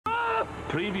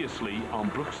Previously on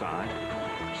Brookside.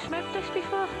 You smoked this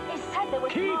before? He said there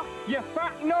was Keep your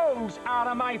fat nose out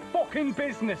of my fucking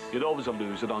business. You're always a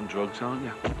loser on drugs, aren't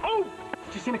you? Oh!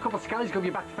 Just seen a couple of scallies go over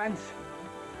your back fence.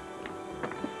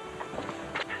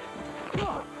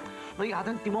 Look, I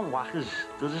don't, they won't whack us.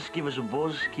 They'll just give us a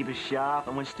buzz, keep us sharp,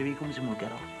 and when Stewie comes in, we'll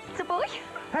get off. It's a boy.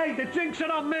 Hey, the drinks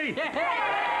are on me!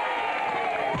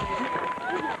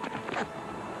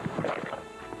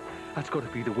 That's got to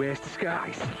be the worst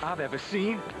disguise I've ever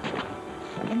seen.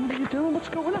 What are you doing? What's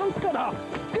going on? Get up!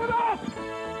 Get up!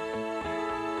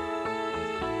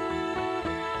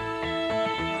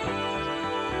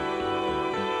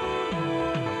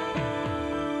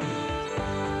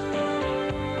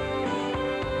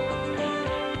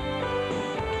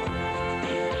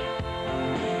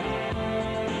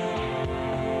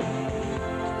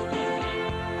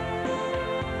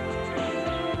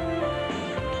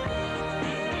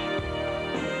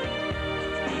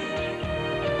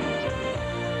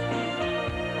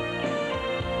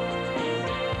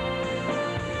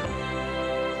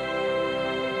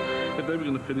 If they were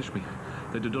going to finish me,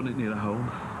 they'd have done it near home.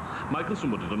 Michelson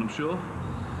would have done, I'm sure.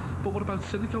 But what about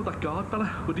Sinico, that guard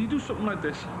fella? Would he do something like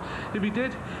this? If he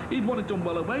did, he'd want it done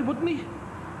well away, wouldn't he?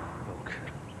 Look,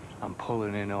 I'm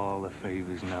pulling in all the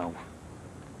favours now.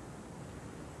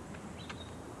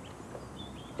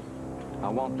 I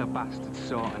want the bastard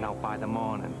sorting out by the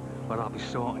morning, but I'll be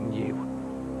sorting you.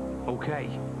 Okay?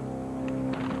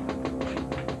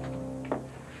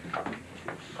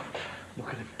 Look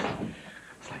at him.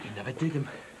 It's like you never did him.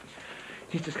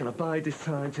 He's just gonna bide this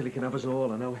time till he can have us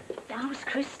all, I know. How's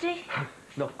Christy?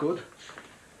 Not good.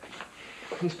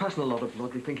 He's passing a lot of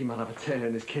blood. They think he might have a tear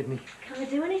in his kidney. Can we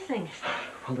do anything?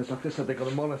 Well, the doctor said they're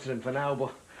gonna monitor him for now,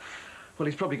 but... Well,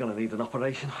 he's probably gonna need an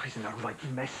operation. Oh, he's in a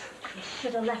right mess. You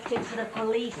should have left it to the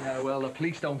police. Yeah, well, the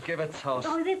police don't give a toss.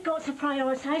 Oh, they've got to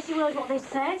prioritise. You heard what they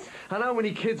said. And how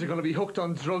many kids are gonna be hooked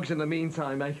on drugs in the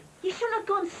meantime, eh? You shouldn't have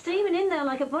gone steaming in there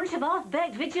like a bunch of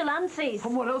half-baked vigilantes.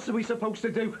 And what else are we supposed to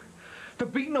do? They're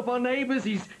beating up our neighbours.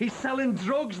 He's selling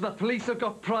drugs. The police have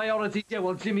got priority. Yeah,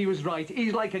 well, Jimmy was right.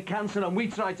 He's like a cancer and we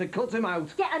tried to cut him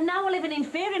out. Yeah, and now we're living in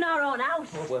fear in our own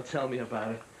house. Oh, well, tell me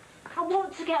about it. I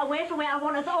want to get away from it. I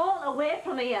want us all away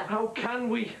from here. How can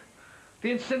we?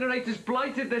 The incinerator's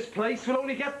blighted this place. We'll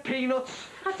only get peanuts.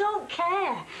 I don't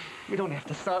care. We'd only have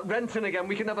to start renting again.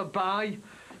 We can never buy.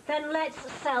 Then let's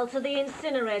sell to the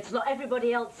incinerator like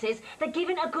everybody else is. They're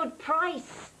giving a good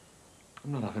price.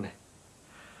 I'm not having it.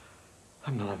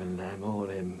 I'm not having them or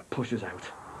him push us out.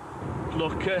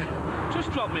 Look,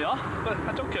 just drop me off.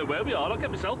 I don't care where we are, I'll get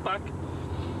myself back.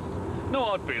 No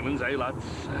hard feelings, eh, lads?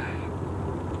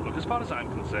 Look, as far as I'm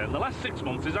concerned, the last 6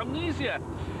 months is amnesia.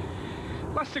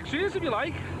 Last 6 years, if you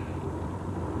like.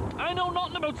 I know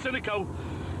nothing about Sinico.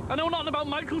 I know nothing about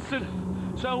Michelson.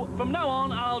 So, from now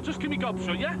on, I'll just give me gob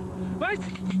shut, yeah? Right?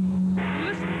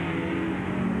 Listen.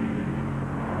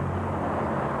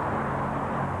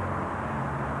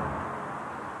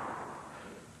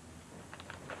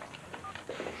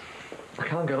 I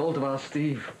can't get hold of our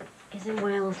Steve. He's in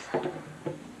Wales.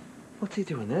 What's he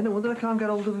doing there? No wonder I can't get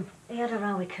hold of him. He had a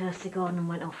row with Kirsty Gordon and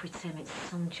went off with Tim. It's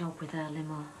some job with her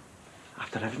limo.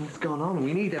 After everything that's gone on,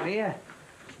 we need him here.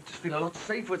 Just feel a lot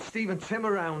safer with Steve and Tim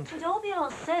around. We'd all be a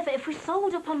lot safer if we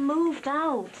sold up and moved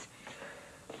out.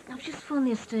 I've just phoned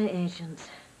the estate agent.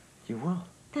 You what?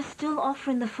 They're still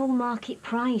offering the full market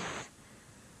price.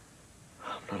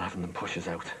 I'm not having them push us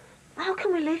out. How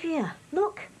can we live here?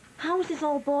 Look, houses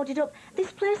all boarded up.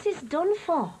 This place is done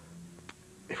for.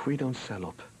 If we don't sell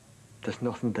up, there's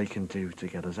nothing they can do to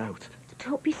get us out.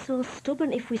 Don't be so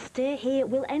stubborn. If we stay here,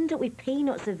 we'll end up with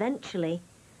peanuts eventually.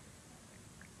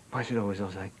 Why is it always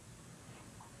us, eh?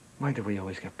 Why do we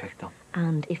always get picked on?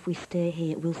 And if we stay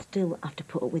here, we'll still have to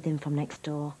put up with him from next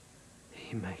door.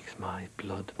 He makes my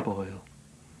blood boil.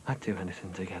 I'd do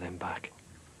anything to get him back.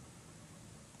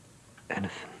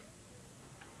 Anything.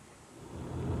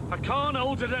 I can't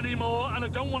hold it anymore, and I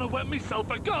don't want to wet myself,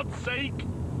 for God's sake!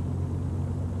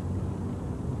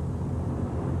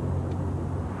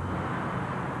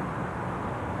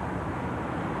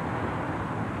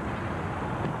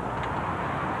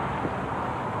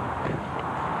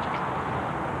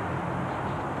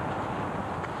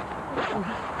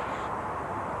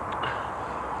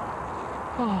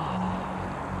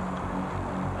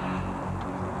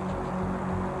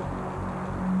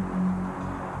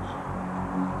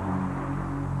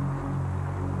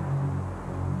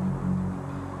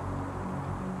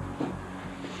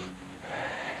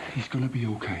 He's gonna be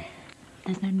okay.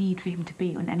 There's no need for him to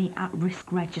be on any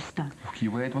at-risk register. Look,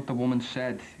 you heard what the woman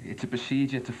said. It's a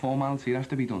procedure, it's a formality, it has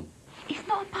to be done. He's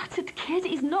not a battered kid.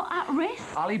 He's not at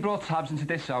risk. Ali brought tabs into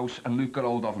this house and Luke got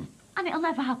hold of him. And it'll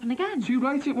never happen again. Too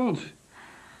right it won't.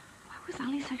 Why was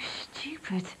Ali so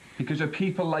stupid? Because of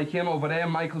people like him over there,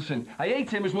 Michelson. I hate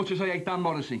him as much as I hate Dan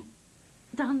Morrissey.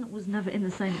 Dan was never in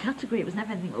the same category. It was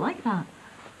never anything like that.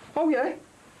 Oh, yeah?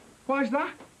 Why's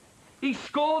that? He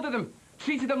scolded him,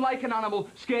 treated him like an animal,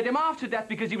 scared him half to death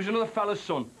because he was another fella's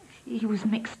son. He was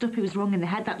mixed up. He was wrong in the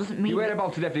head. That doesn't mean... You hear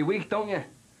about it every week, don't you?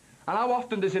 And how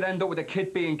often does it end up with a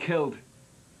kid being killed?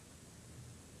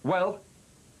 Well...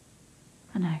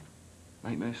 I know.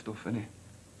 Nightmare stuff, innit?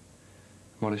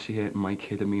 Morrissey hurting my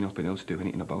kid and me not being able to do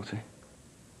anything about it.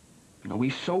 You know,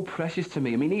 he's so precious to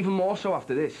me. I mean, even more so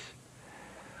after this.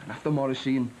 And after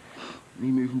Morrissey and me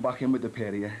moving back in with the pair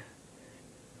of you.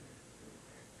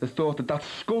 The thought that that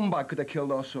scumbag could have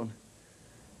killed our son.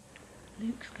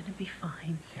 Luke's gonna be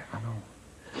fine. Yeah, I know.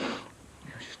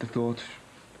 It's just the thought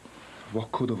of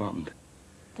what could have happened.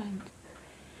 Don't.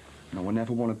 You know, I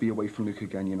never want to be away from Luke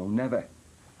again, you know, never.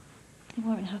 It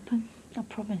won't happen. I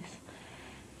promise.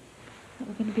 But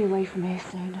we're gonna be away from here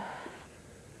soon.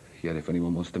 Yeah, if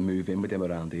anyone wants to move in with him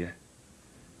around here.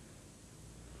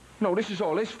 No, this is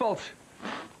all his fault.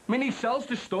 I mean, he sells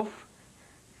the stuff.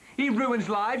 He ruins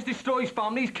lives, destroys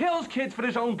families, kills kids for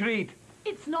his own greed.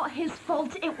 It's not his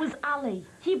fault, it was Ali.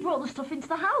 He brought the stuff into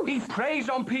the house. He preys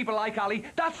on people like Ali.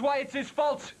 That's why it's his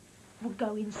fault. We'll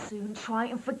go in soon, try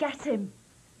and forget him.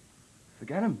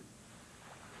 Forget him.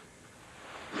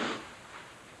 I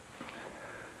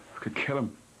could kill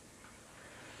him.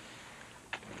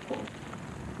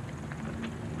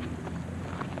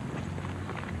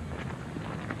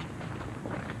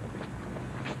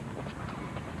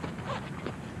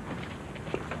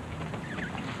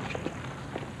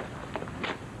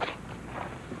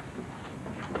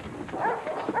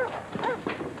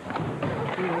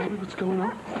 What's going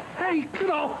on? Hey, get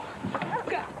off!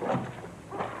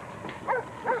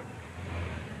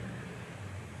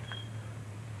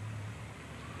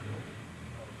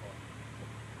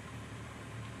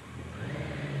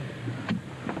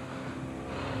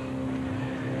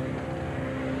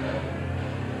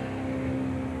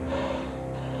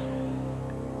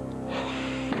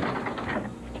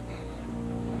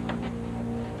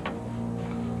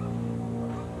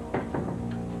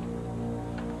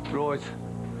 Right.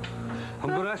 I'm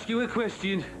going to ask you a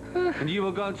question, and you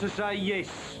are going to say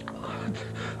yes.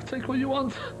 Take what you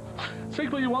want.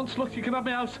 Take what you want. Look, you can have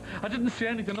me out. I didn't say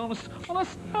anything, honest.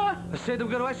 Honest. I said I'm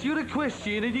going to ask you a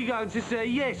question, and you're going to say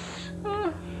yes.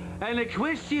 And the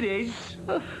question is...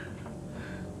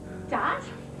 Dad?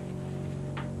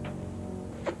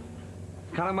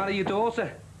 Can I marry your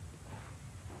daughter?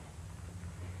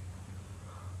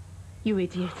 You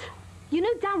idiot. You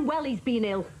know damn well he's been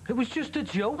ill. It was just a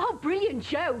joke. Oh, brilliant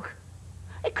joke.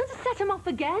 It could have set him off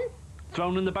again.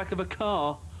 Thrown in the back of a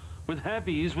car with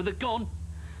heavies with a gun.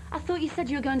 I thought you said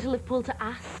you were going to Liverpool to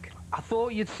ask. I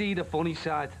thought you'd see the funny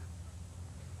side.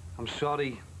 I'm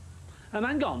sorry. And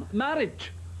hang on,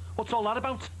 marriage. What's all that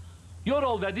about? You're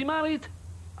already married.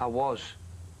 I was.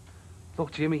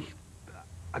 Look, Jimmy,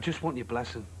 I just want your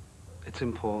blessing. It's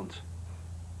important.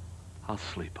 I'll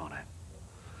sleep on it.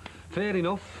 Fair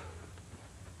enough.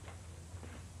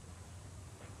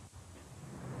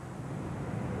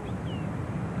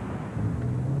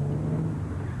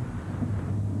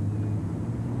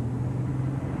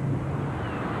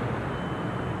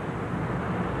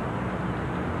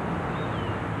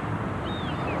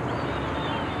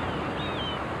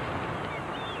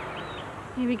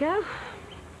 Here we go.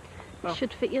 Oh.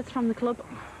 Should fit you. It's from the club.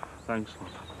 Thanks,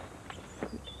 love.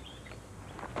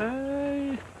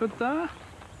 Hey, good there.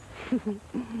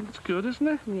 It's good, isn't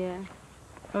it? Yeah.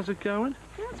 How's it going?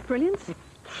 Yeah, it's brilliant.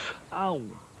 Ow.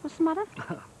 What's the matter?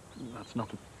 That's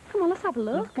nothing. Come on, let's have a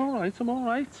look. I'm all right, I'm all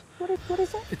right. What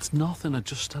is it? It's nothing. I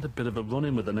just had a bit of a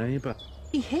run-in with a neighbour.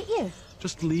 He hit you?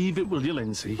 Just leave it, will you,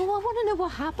 Lindsay? Oh, I want to know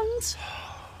what happened.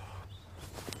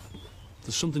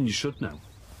 There's something you should know.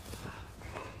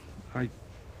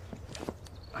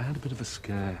 I had a bit of a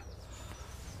scare.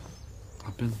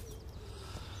 I've been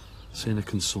seeing a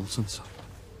consultant.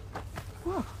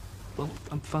 What? Well,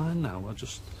 I'm fine now. Well,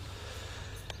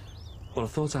 I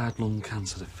thought I had lung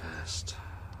cancer at first.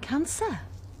 Cancer?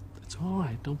 It's all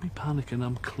right. Don't be panicking.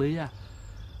 I'm clear.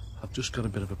 I've just got a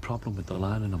bit of a problem with the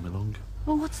lining on my lung.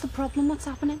 Well, what's the problem? What's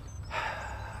happening?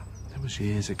 It was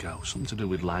years ago. Something to do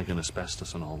with lag and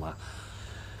asbestos and all that.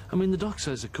 I mean, the doc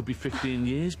says it could be 15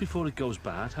 years before it goes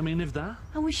bad. I mean, if that.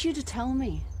 I wish you'd have told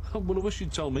me. Well, I wish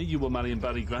you'd told me you were marrying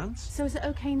Barry Grant. So is it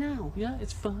okay now? Yeah,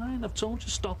 it's fine. I've told you,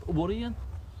 stop worrying.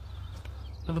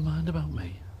 Never mind about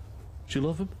me. Do you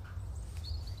love him?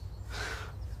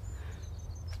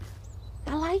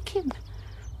 I like him.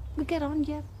 We get on,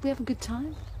 yeah. We have a good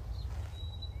time.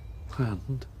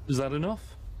 And is that enough?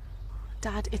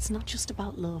 Dad, it's not just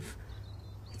about love.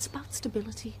 It's about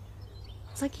stability.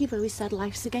 It's like you've always said,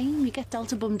 life's a game. You get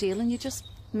dealt a bum deal and you just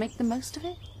make the most of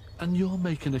it. And you're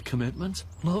making a commitment,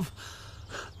 love.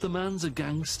 The man's a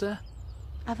gangster.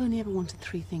 I've only ever wanted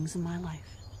 3 things in my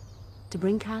life. To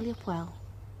bring Kylie up well,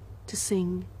 to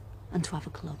sing, and to have a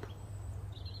club.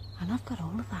 And I've got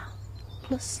all of that.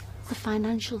 Plus the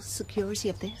financial security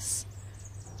of this.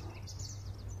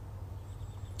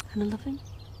 And I love him.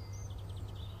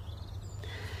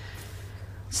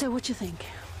 So what do you think?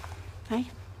 Hey?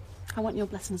 I want your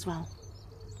blessing as well.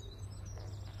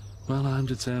 Well, I'm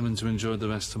determined to enjoy the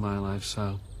rest of my life,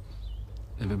 so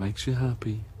if it makes you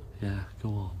happy, yeah, go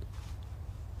on.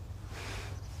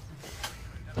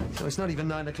 So it's not even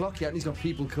 9 o'clock yet and he's got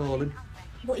people calling.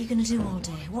 What are you going to do all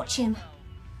day? Watch him?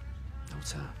 No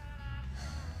time.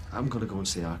 I'm going to go and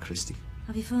see our Christy.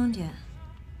 Have you phoned yet?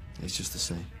 It's just the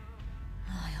same.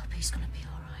 Oh, I hope he's going to be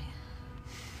all right.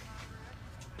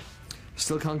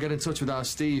 Still can't get in touch with our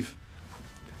Steve.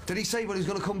 Did he say when he's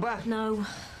going to come back? No.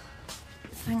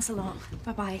 Thanks a lot.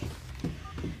 Bye-bye.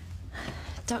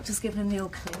 Doctor's given him the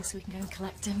old clue so we can go and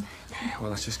collect him. Well,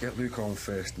 let's just get Luke home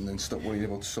first and then stop worrying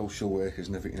about social workers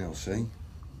and everything else, eh?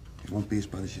 It won't be as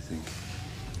bad as you think.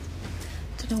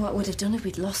 Don't know what we'd have done if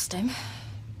we'd lost him.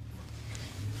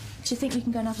 Do you think we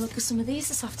can go and have a look at some of these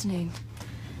this afternoon?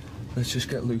 Let's just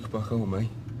get Luke back home, eh?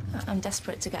 I'm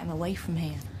desperate to get him away from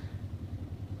here.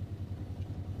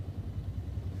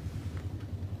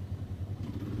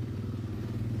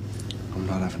 I'm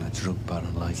not having a drug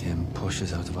baron like him push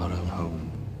us out of our own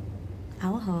home.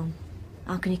 Our home?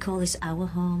 How can you call this our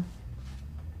home?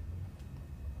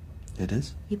 It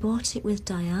is? You bought it with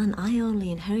Diane. I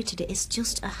only inherited it. It's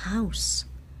just a house.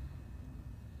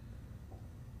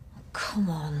 Oh, come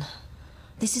on.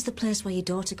 This is the place where your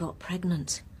daughter got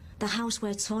pregnant. The house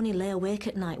where Tony lay awake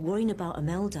at night worrying about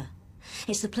Imelda.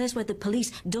 It's the place where the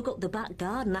police dug up the back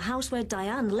garden, the house where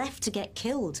Diane left to get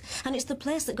killed. And it's the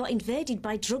place that got invaded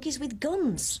by druggies with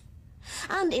guns.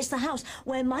 And it's the house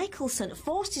where Michelson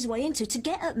forced his way into to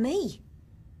get at me.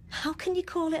 How can you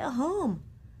call it a home?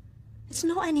 It's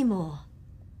not anymore.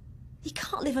 You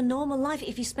can't live a normal life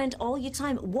if you spend all your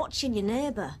time watching your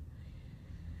neighbour.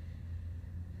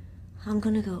 I'm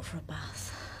gonna go for a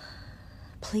bath.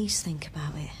 Please think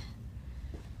about it.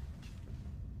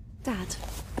 Dad,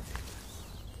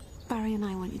 Barry and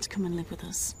I want you to come and live with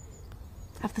us.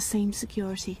 Have the same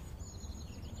security.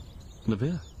 Live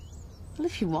here? Well,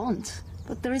 if you want.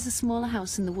 But there is a smaller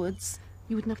house in the woods.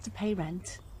 You wouldn't have to pay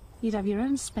rent. You'd have your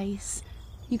own space.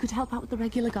 You could help out with the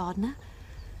regular gardener.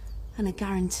 And I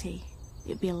guarantee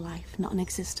it'd be a life, not an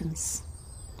existence.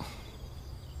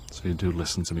 So you do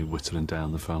listen to me whittling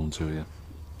down the phone to you?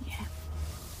 Yeah,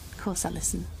 of course I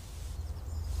listen.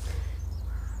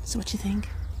 So what do you think?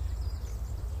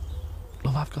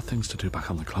 Love, I've got things to do back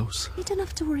on the close. You don't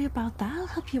have to worry about that. I'll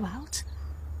help you out.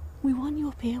 We want you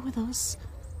up here with us.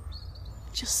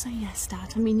 Just say yes,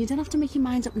 Dad. I mean, you don't have to make your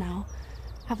mind up now.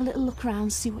 Have a little look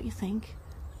around, see what you think.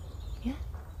 Yeah?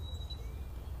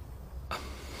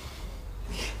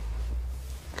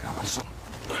 Come on, son.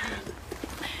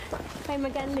 Home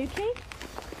again, Lukey?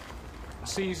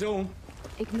 See you soon.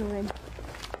 Ignore him.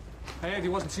 I heard he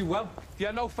wasn't too well.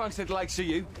 Yeah, no thanks to the likes of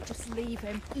you. Just leave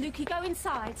him. Lukey, go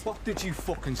inside. What did you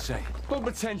fucking say? Don't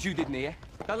pretend you didn't hear.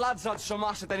 The lads had some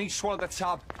acid, then he swallowed a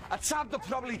tab. A tab that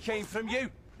probably came from you.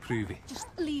 Prove it. Just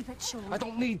leave it, Sean. I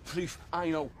don't need proof, I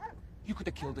know. You could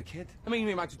have killed a kid. I mean,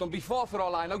 we might have done before for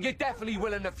all I know. You definitely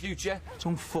will in the future.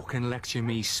 Don't fucking lecture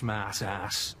me, smart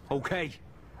ass. Okay?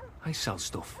 I sell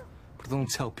stuff, but I don't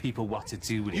tell people what to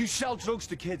do with it. You sell drugs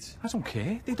to kids. I don't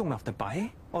care. They don't have to buy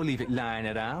it. Or leave it lying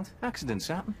around. Accidents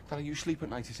happen. That how you sleep at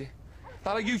night, is it?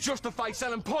 That how you justify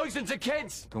selling poison to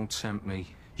kids? Don't tempt me.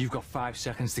 You've got 5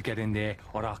 seconds to get in there,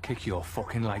 or I'll kick your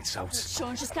fucking lights out.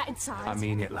 Sean, just get inside. I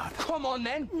mean it, lad. Come on,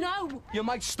 then. No! You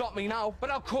might stop me now, but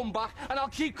I'll come back, and I'll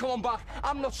keep coming back.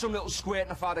 I'm not some little squirt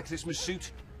in a Father Christmas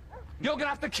suit. You're gonna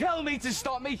have to kill me to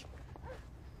stop me.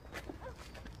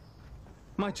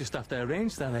 Might just have to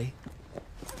arrange that, eh?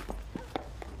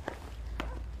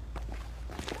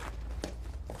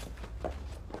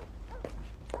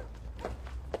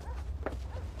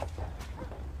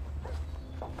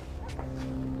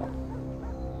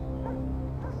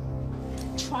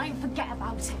 Try and forget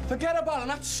about it. Forget about it,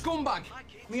 that scumbag.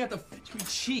 He had the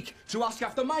cheek to ask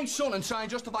after my son and try and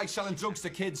justify selling drugs to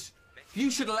kids. You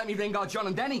should have let me ring our John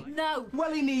and Denny. No.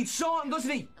 Well, he needs sorting,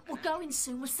 doesn't he? We're going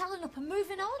soon. We're selling up and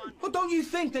moving on. Well, don't you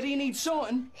think that he needs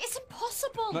sorting? It's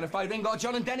impossible. But if I ring our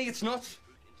John and Denny, it's not.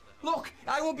 Look,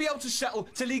 I won't be able to settle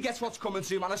till he gets what's coming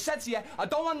to him. And I said to you, I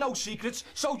don't want no secrets,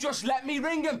 so just let me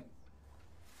ring him.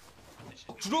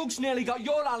 Drugs nearly got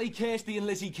your Ali, Kirsty and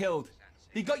Lizzie killed.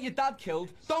 He got your dad killed.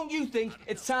 Don't you think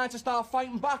it's time to start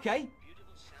fighting back, eh?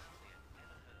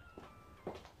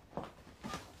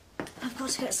 I've got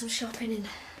to get some shopping in.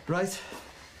 Right.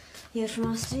 You heard from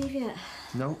our Steve yet?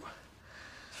 No.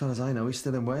 As far as I know, he's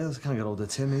still in Wales. I can't get hold of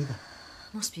Tim either.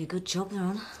 Must be a good job they're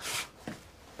on.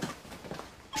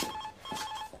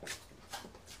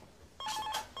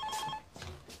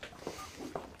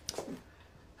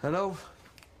 Hello?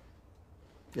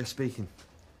 Yes, speaking.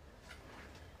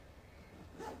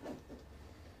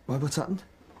 Why, what's happened?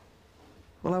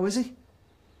 Well, how is he?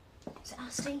 Is it our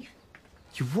Steve?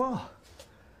 You what?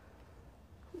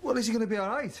 Well, is he going to be all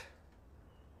right?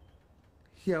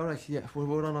 Yeah, all right, yeah,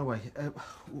 we're on our way.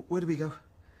 Where do we go?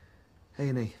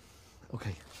 A&E. OK.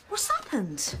 What's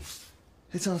happened?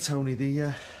 It's our Tony.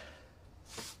 They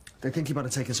think he might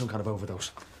have taken some kind of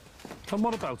overdose. And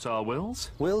what about our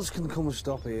Wills? Wills can come and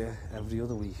stop here every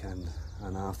other weekend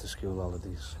and after school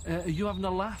holidays. Are you having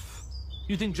a laugh?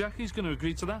 You think Jackie's going to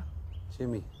agree to that?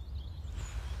 Jimmy,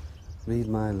 read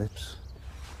my lips.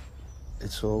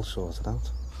 It's all sorted out.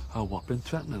 Oh, what, been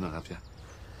threatening her, have you?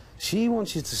 She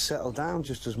wants you to settle down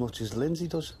just as much as Lindsay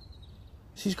does.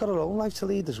 She's got her own life to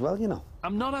lead as well, you know.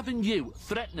 I'm not having you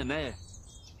threatening her.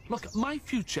 Look, my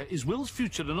future is Will's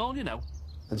future and all, you know.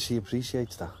 And she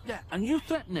appreciates that. Yeah, and you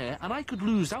threaten her and I could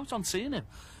lose out on seeing him.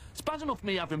 It's bad enough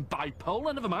me having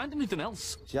bipolar, never mind anything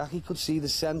else. Jackie could see the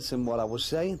sense in what I was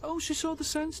saying. Oh, she saw the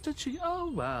sense, did she?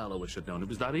 Oh, well, I wish I'd known it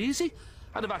was that easy.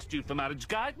 I'd have asked you for marriage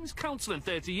guidance counselling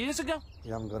 30 years ago.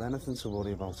 You haven't got anything to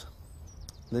worry about.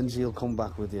 Lindsay will come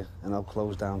back with you and I'll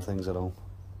close down things at home.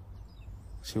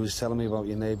 She was telling me about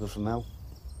your neighbour from hell,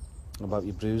 about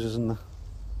your bruises and that.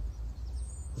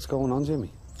 What's going on,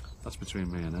 Jimmy? That's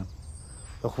between me and him.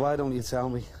 Look, why don't you tell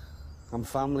me? I'm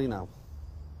family now.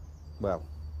 Well,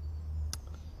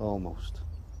 almost.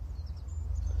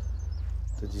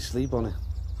 Did you sleep on it?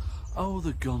 Oh,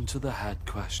 the gun to the head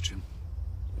question.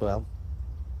 Well?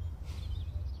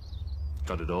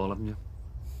 Got it all, haven't you?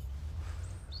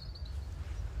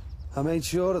 I made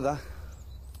sure of that.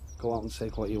 Go out and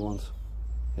take what you want.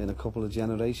 In a couple of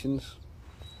generations,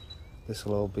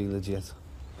 this'll all be legit.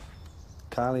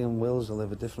 Kylie and Wills will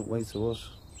live a different way to us,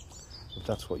 if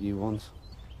that's what you want.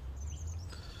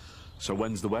 So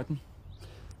when's the wedding?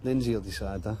 Lindsay will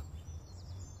decide that.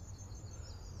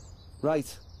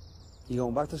 Right. You're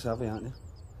going back to Savvy, aren't you?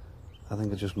 I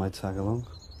think I just might tag along.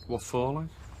 What for, like?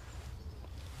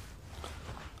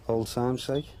 Old time's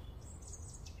sake.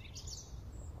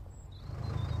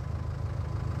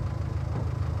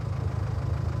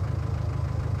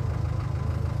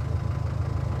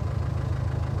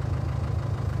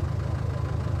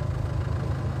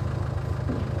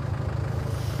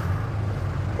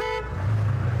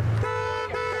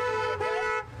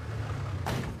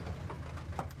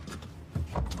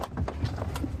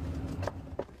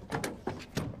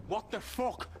 What the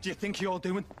fuck do you think you're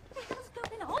doing? What's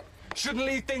going on? Shouldn't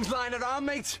leave things lying around,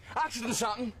 mate. Accidents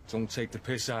happen. Don't take the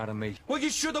piss out of me. Well, you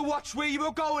should have watched where you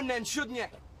were going then, shouldn't you?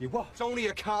 You what? It's only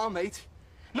a car, mate.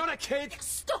 Not a kid.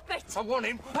 Stop it! I want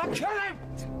him. I'll kill him!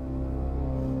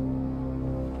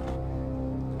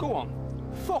 Go on.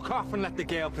 Fuck off and let the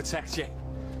girl protect you.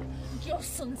 Your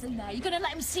son's in there. You're going to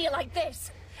let him see you like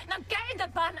this? Now get in the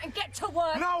van and get to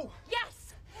work. No!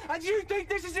 Yes! And you think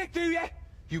this is it, do you?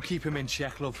 You keep him in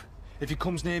check, love. If he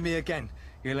comes near me again,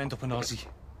 he'll end up an Aussie.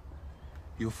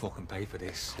 You'll fucking pay for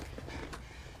this.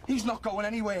 He's not going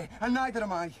anywhere, and neither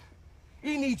am I.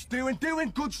 He needs doing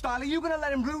good style. Are you going to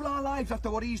let him rule our lives after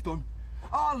what he's done?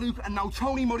 Our Luke and now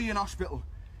Tony Murray in hospital.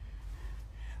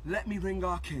 Let me ring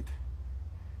our kid.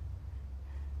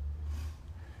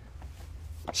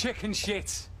 Chicken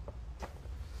shit.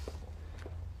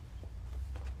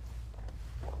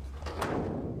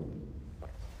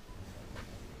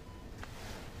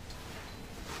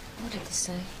 What did they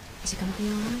say? Is he going to be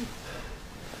all right?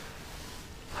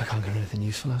 I can't get anything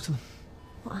useful out of them.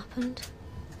 What happened?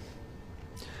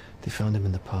 They found him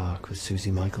in the park with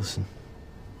Susie Michelson.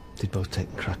 They'd both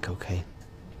taken crack cocaine.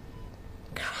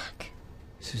 Crack?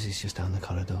 Susie's just down the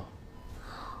corridor.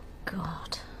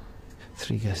 God.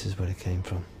 3 guesses where it came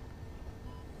from.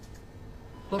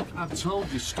 Look, I've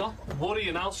told you, stop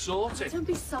worrying, I'll sort it. Don't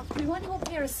be soft. We want you up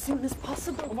here as soon as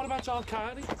possible. And what about Aunt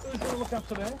Kylie? Who's going to look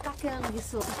after her? That girl you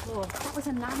saw before, that was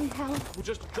a nanny, Helen. Well,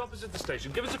 just drop us at the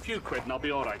station. Give us a few quid and I'll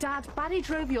be all right. Dad, Barry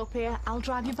drove you up here. I'll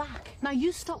drive you back. Now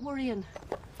you stop worrying.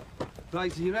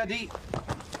 Right, are you ready?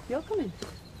 You're coming.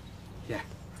 Yeah,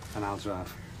 and I'll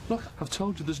drive. Look, I've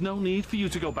told you there's no need for you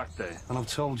to go back there. And I've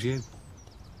told you.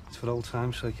 It's for old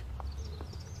time's sake.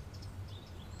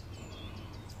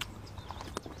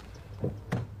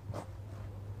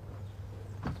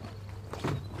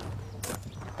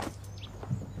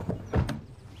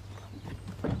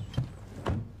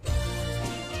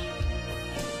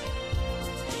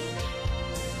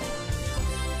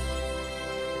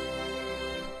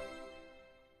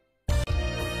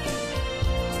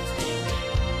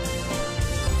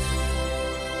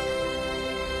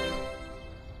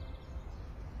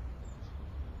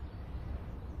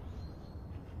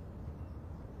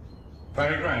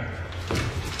 Very grand.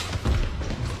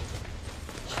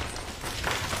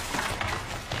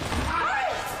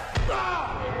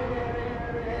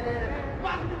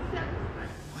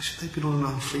 Why should they be running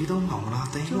around freedom now when our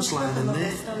Dana's lying in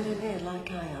there? Standing here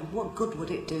like I am, what good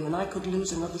would it do? And I could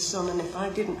lose another son, and if I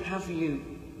didn't have you...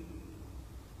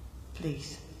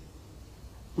 Please.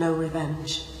 No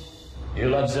revenge. You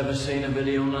lads ever seen a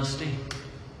video nasty?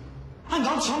 Hang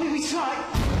on, Tommy, we try.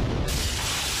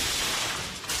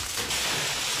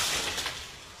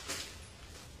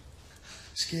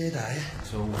 Scared, are you?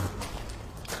 So...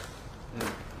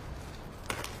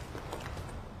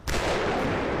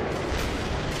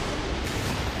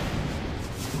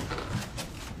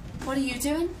 What are you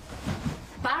doing?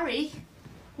 Barry?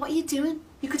 What are you doing?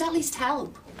 You could at least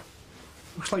help.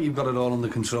 Looks like you've got it all under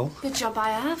control. Good job I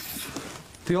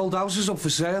have. The old house is up for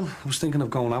sale. I was thinking of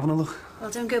going and having a look.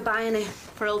 Well, don't go buying it,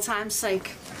 for old time's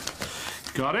sake.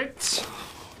 Got it?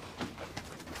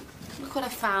 Look what I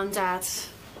found, Dad.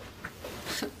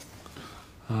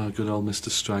 Ah, good old Mr.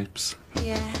 Stripes.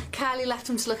 Yeah, Carly left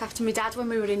him to look after my dad when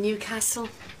we were in Newcastle.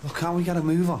 Well, can't we get a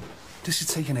move on? This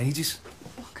is taking ages.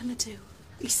 What can I do?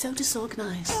 He's so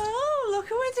disorganised. Oh, look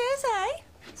who it is, eh?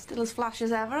 Still as flash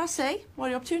as ever, I see. What are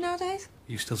you up to nowadays?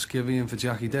 You still skivvying for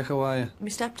Jackie Deco, are you? My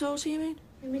stepdaughter, you mean?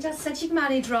 My dad said she'd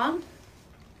married Ron.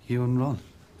 You and Ron?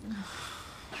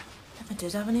 Never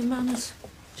did have any manners.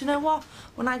 Do you know what?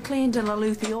 When I cleaned in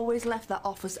Lalooth, he always left that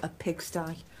office a pigsty.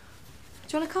 Do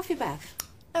you want a coffee, Beth?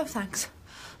 No, thanks.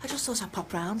 I just thought I'd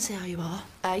pop round, see how you are.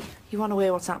 Hey, you want to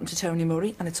hear what's happened to Tony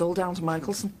Murray, and it's all down to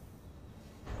Michelson.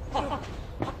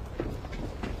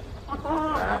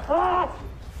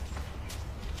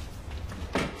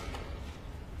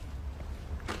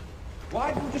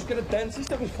 Why don't we just get a dentist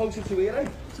that was closer to here, eh?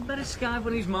 It's a better sky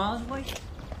when he's miles away.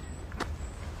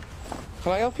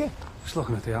 Can I help you? Just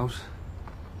looking at the house.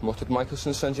 What did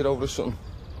Michelson send you over or something?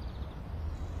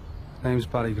 Name's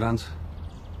Barry Grant.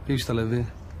 He used to live here.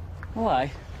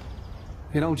 Why?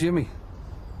 You know Jimmy?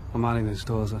 I'm marrying his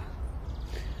daughter.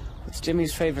 What's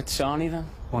Jimmy's favourite Sawney, then?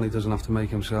 One he doesn't have to make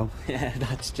himself. Yeah,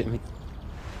 that's Jimmy.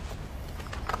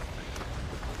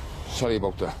 Sorry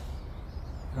about that.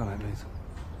 All right, mate.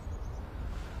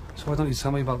 So why don't you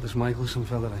tell me about this Michelson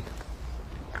fella,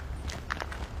 eh?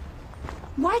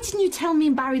 Why didn't you tell me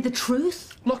and Barry the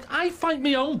truth? Look, I fight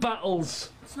my own battles.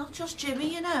 It's not just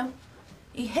Jimmy, you know.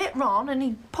 He hit Ron and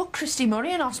he put Christy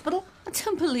Murray in hospital. I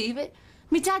don't believe it.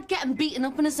 Me dad getting beaten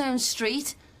up in his own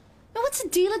street. Now, what's the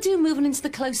dealer doing moving into the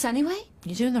close anyway?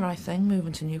 You're doing the right thing,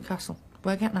 moving to Newcastle.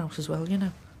 We're getting out as well, you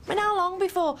know. I mean, how long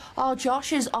before our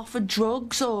Josh is offered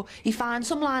drugs or he finds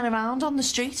some lying around on the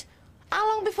street? How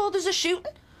long before there's a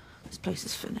shooting? This place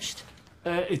is finished.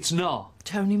 It's not.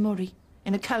 Tony Murray,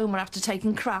 in a coma after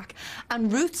taking crack,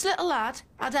 and Ruth's little lad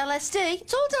had LSD.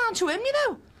 It's all down to him, you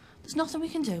know. There's nothing we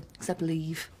can do except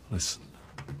leave. Listen,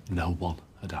 no one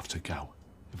would have to go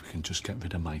if we can just get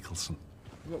rid of Michelson.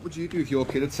 What would you do if your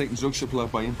kid had taken drugs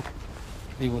supplied by him?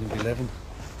 He wouldn't be living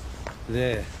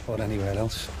there or anywhere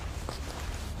else.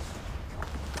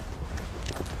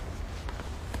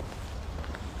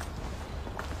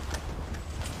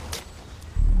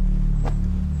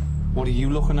 What are you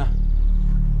looking at?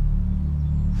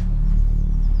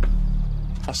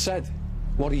 I said,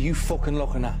 what are you fucking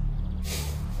looking at?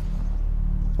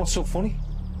 What's so funny?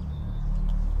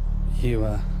 You,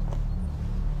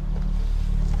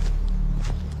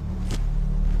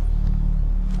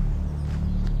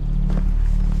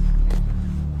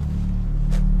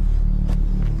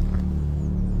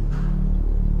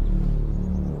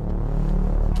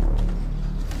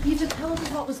 You'd have told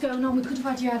us what was going on. We could have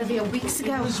had you out of here weeks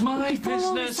ago. It was my Before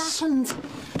all this business.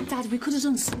 happened. Dad, we could have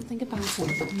done something about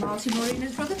it. Marty Murray and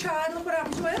his brother tried. Look what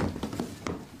happened to him.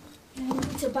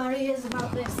 Wait till Barry hears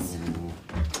about this.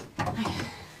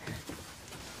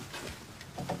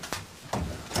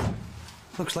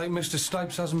 Looks like Mr.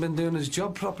 Stripes hasn't been doing his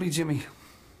job properly, Jimmy.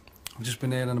 I've just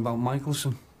been hearing about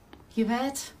Michelson. You've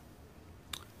heard?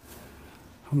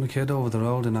 From the kid over the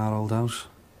road in our old house.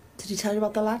 Did he tell you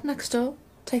about the lad next door?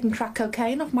 Taking crack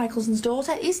cocaine off Michelson's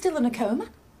daughter? He's still in a coma.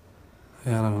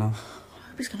 Yeah, I don't know. I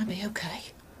hope he's going to be okay.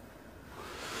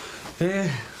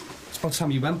 It's about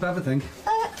time you went, Bev, I think.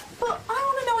 But I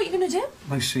want to know what you're going to do.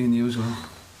 Nice seeing you as well.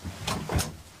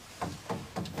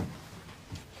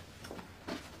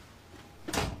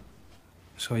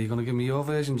 So are you going to give me your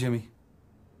version, Jimmy?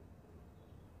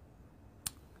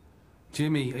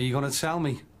 Jimmy, are you going to tell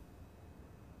me?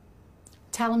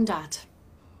 Tell him, Dad.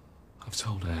 I've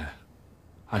told her.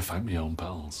 I fight my own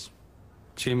battles.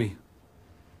 Jimmy.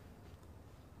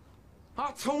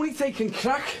 Oh, Tony taking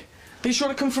crack. Are you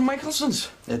sure it come from Michelson's?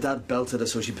 Her dad belted her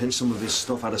so she pinched some of his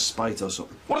stuff out of spite or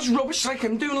something. What does rubbish like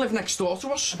him do and live next door to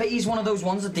us? I bet he's one of those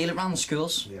ones that deal it round the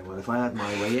schools. Yeah, well, if I had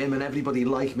my way, him and everybody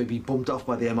like me be bumped off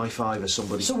by the MI5 or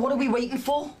somebody. So what are we waiting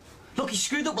for? Look, he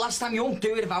screwed up last time. You won't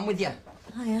do it if I'm with you.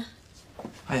 Hiya.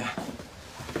 Hiya.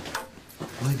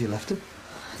 Why have you left him?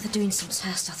 They're doing some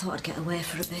test. I thought I'd get away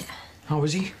for a bit. How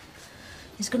is he?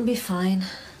 He's going to be fine.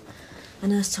 A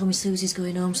nurse told me Susie's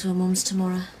going home to her mum's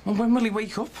tomorrow. Well, when will he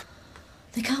wake up?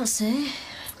 They can't say.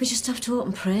 We just have to hope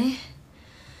and pray.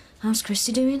 How's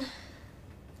Christy doing?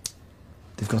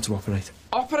 They've got to operate.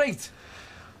 Operate?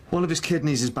 One of his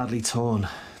kidneys is badly torn.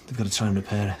 They've got to try and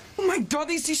repair it. Oh my God,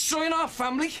 he's destroying our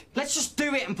family. Let's just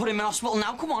do it and put him in hospital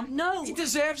now, come on. No. He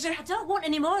deserves it. I don't want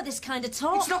any more of this kind of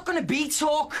talk. It's not going to be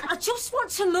talk. I just want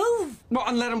to move. What,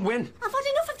 and let him win? I've had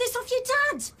enough of this off your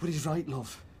dad. But he's right,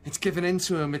 love. It's giving in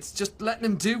to him. It's just letting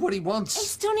him do what he wants.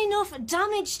 It's done enough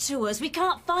damage to us. We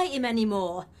can't fight him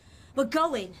anymore. We're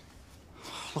going.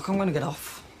 Look, I'm going to get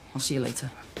off. I'll see you later.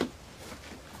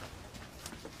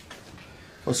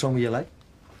 What's wrong with your leg?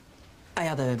 I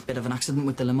had a bit of an accident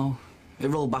with the limo. It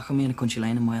rolled back on me in a country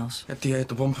lane in Wales. Yeah,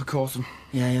 the bumper caught him.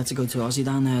 Yeah, he had to go to Aussie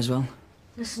down there as well.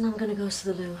 Listen, I'm going to go to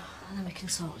the loo, and then we can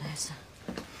talk later.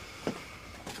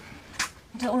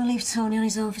 I don't want to leave Tony on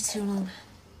his own for too long.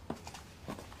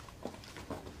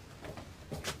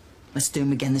 Let's do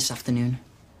him again this afternoon.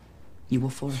 You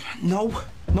up for it? No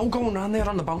going round there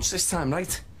on the bounce this time,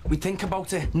 right? We think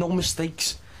about it, no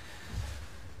mistakes.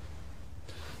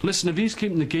 Listen, if he's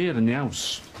keeping the gear in the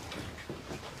house...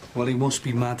 Well, he must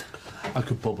be mad. I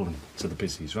could bubble him to the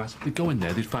busies, right? They'd go in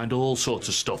there, they'd find all sorts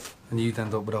of stuff. And you'd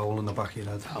end up with a hole in the back of your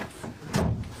head. Oh.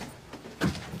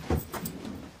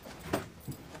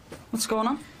 What's going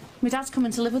on? My dad's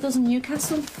coming to live with us in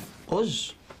Newcastle.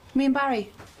 Us? Me and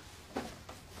Barry.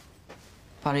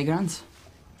 Barry Grant.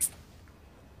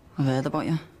 I've heard about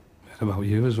you. Heard about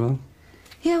you as well.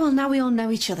 Yeah, well, now we all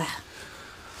know each other.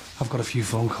 I've got a few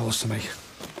phone calls to make.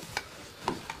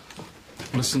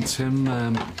 Listen, Tim,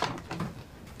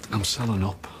 I'm selling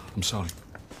up. I'm sorry.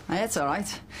 Hey, it's all right.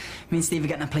 Me and Steve are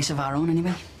getting a place of our own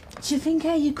anyway. Do you think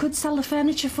you could sell the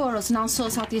furniture for us and I'll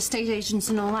sort out the estate agents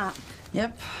and all that?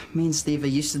 Yep. Me and Steve are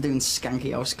used to doing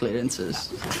skanky house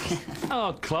clearances.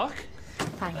 Oh, clock.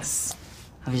 Thanks.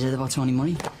 Have you heard about Tony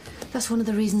Murray? That's one of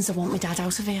the reasons I want my dad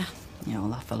out of here. Yeah, well,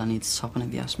 that fella needs topping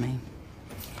if you ask me.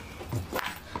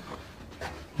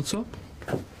 What's up?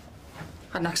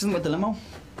 Had an accident with the limo.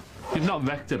 You've not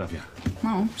wrecked it, have you?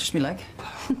 No, just me leg.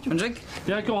 Do you want a drink?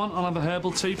 Yeah, go on. I'll have a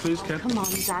herbal tea, please, Ken. Come on,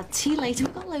 Dad. Tea later.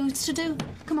 We've got loads to do.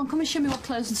 Come on, come and show me what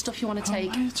clothes and stuff you want to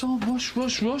take. It's all rush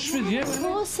with you. Of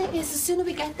course it is. The sooner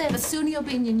we get there, the sooner you'll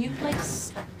be in your new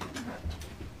place.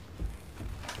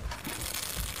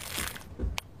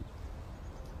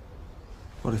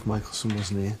 What if Michelson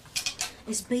wasn't here?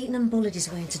 He's beaten and bullied his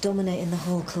way into dominating the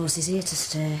whole close. He's here to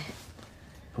stay.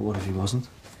 But what if he wasn't?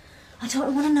 I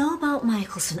don't want to know about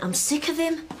Michelson. I'm sick of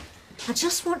him. I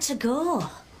just want to go.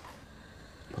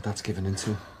 But that's given in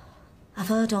to him. I've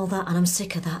heard all that and I'm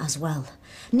sick of that as well.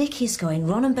 Nicky's going,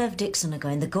 Ron and Bev Dixon are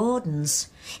going, the Gordons.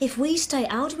 If we stay,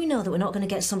 how do we know that we're not going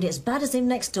to get somebody as bad as him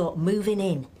next door moving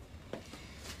in?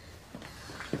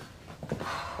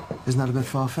 Isn't that a bit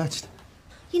far-fetched?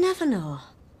 You never know.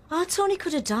 Our Tony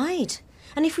could have died.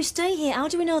 And if we stay here, how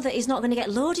do we know that he's not going to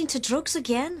get lured into drugs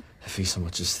again? If he so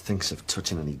much as thinks of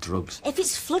touching any drugs. If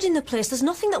it's flooding the place, there's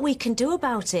nothing that we can do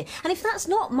about it. And if that's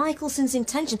not Michelson's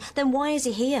intention, then why is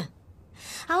he here?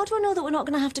 How do I know that we're not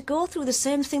going to have to go through the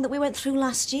same thing that we went through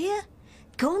last year?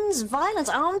 Guns, violence,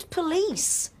 armed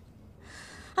police.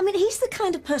 I mean, he's the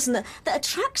kind of person that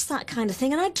attracts that kind of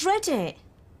thing, and I dread it.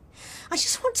 I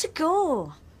just want to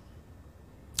go.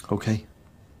 OK.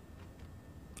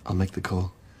 I'll make the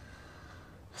call.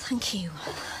 Thank you.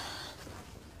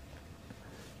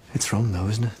 It's wrong, though,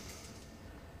 isn't it?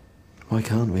 Why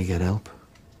can't we get help?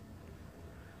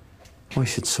 Why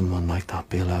should someone like that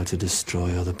be allowed to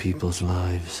destroy other people's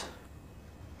lives?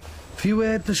 Have you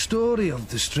heard the story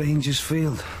of the Stranger's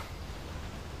Field?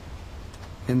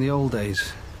 In the old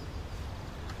days,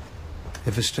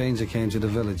 if a stranger came to the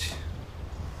village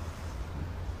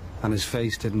and his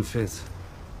face didn't fit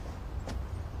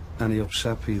and he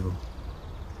upset people,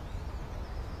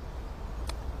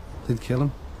 they'd kill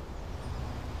him.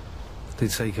 They'd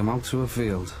take him out to a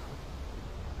field,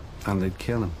 and they'd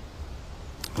kill him,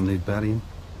 and they'd bury him.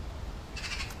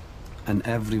 And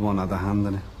everyone had a hand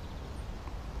in it.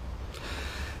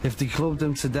 If they clubbed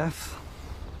him to death,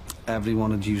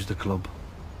 everyone had used a club.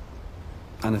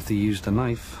 And if they used a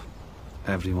knife,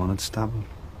 everyone had stabbed him.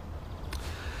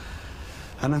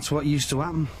 And that's what used to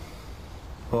happen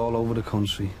all over the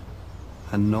country,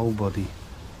 and nobody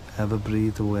ever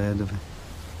breathed a word of it.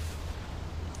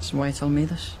 So why you tell me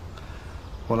this?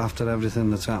 Well, after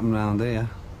everything that's happened round here,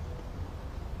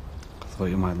 I thought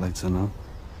you might like to know.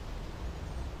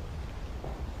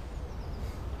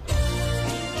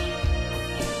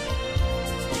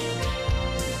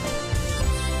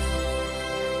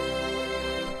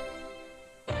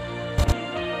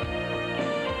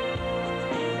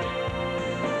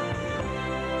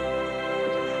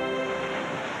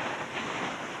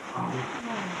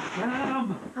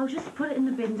 I'll just put it in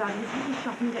the bin, Dad. He's going to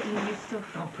shop and get you new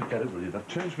stuff. Oh, forget it, will you? That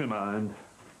changed my mind.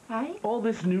 Right? All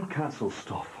this Newcastle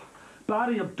stuff.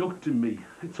 Barry abducting me.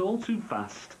 It's all too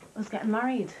fast. Us getting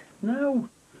married? No.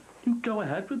 You go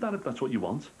ahead with that if that's what you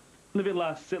want. And if it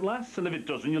lasts, it lasts. And if it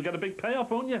doesn't, you'll get a big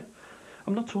payoff, won't you?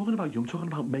 I'm not talking about you. I'm talking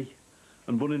about me.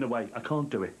 And running away. I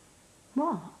can't do it.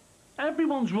 What?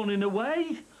 Everyone's running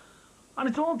away. And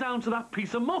it's all down to that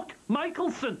piece of muck,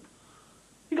 Michelson.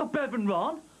 You got Bev and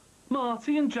Ron,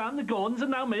 Marty and Jan, the Gordons,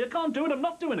 and now me. I can't do it. I'm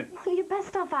not doing it. Well, you're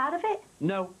best off out of it.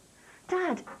 No.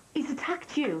 Dad, he's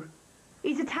attacked you.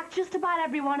 He's attacked just about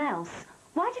everyone else.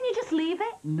 Why didn't you just leave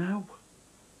it? No.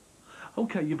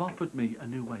 OK, you've offered me a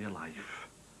new way of life.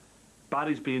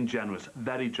 Barry's being generous,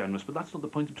 very generous, but that's not the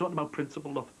point. I'm talking about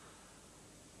principle, love.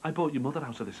 I bought your mother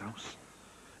out of this house.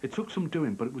 It took some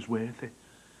doing, but it was worth it.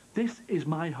 This is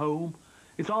my home.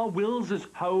 It's our Wills's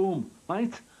home,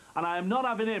 right? And I am not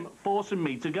having him forcing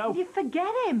me to go. You forget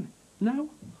him. No.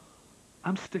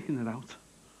 I'm sticking it out.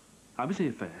 I was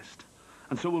here first,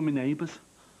 and so were my neighbours.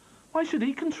 Why should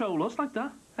he control us like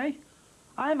that, eh?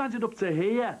 I've had it up to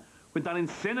here with that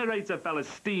incinerator fella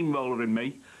steamrolling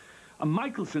me, and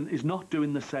Michelson is not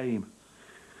doing the same.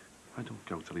 I don't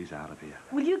go till he's out of here.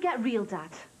 Will you get real, Dad?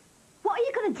 What are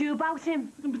you going to do about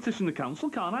him? I can petition the council,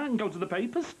 can't I? And go to the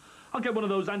papers. I'll get one of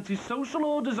those anti-social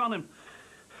orders on him.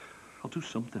 I'll do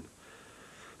something.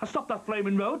 I stopped that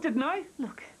flaming road, didn't I?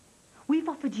 Look, we've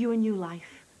offered you a new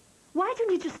life. Why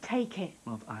don't you just take it?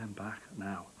 Love, I am back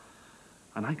now.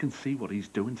 And I can see what he's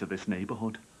doing to this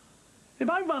neighbourhood. If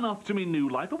I ran off to me new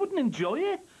life, I wouldn't enjoy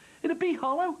it. It'd be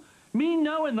hollow. Me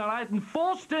knowing that I hadn't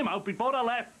forced him out before I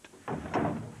left.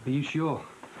 Are you sure?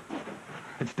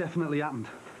 It's definitely happened.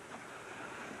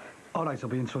 All right, I'll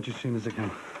be in touch as soon as I can.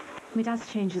 My dad's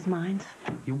changed his mind.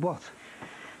 You what?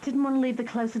 Didn't want to leave the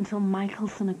close until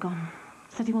Michelson had gone.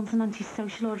 Said he wants an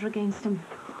anti-social order against him.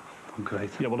 Great.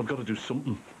 Yeah, well, I've got to do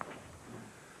something.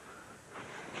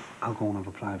 I'll go and have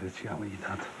a private chat with your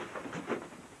dad.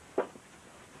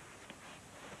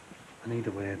 I need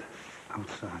a word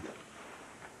outside.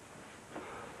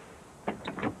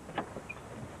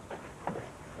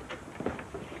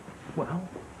 Well,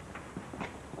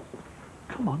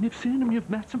 come on, you've seen him, you've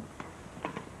met him.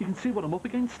 You can see what I'm up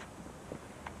against.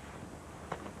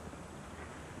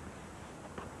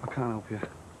 I can't help you.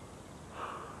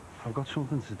 I've got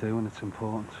something to do and it's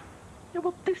important. Yeah,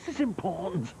 well, this is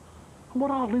important. And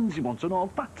what our Lindsay wants and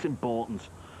all that's important.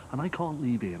 And I can't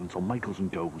leave here until Michelson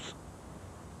goes.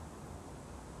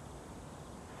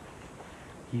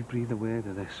 You breathe a word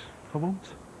of this. I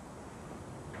won't.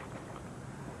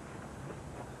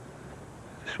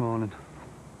 This morning,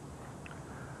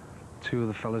 2 of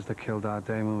the fellas that killed our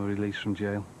Damon were released from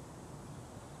jail.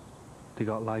 They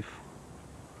got life.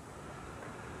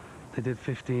 They did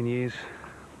 15 years.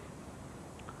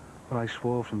 But I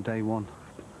swore from day one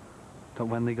that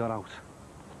when they got out,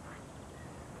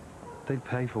 they'd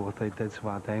pay for what they did to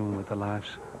our Damon with their lives.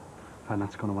 And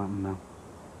that's going to happen now.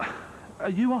 Are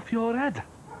you off your head?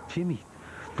 Jimmy,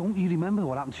 don't you remember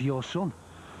what happened to your son?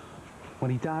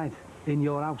 When he died in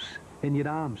your house, in your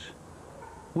arms.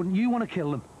 Wouldn't you want to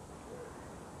kill him?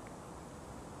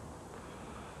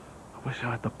 I wish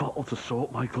I had the bottle to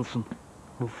sort Michelson.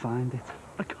 We'll find it.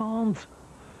 I can't.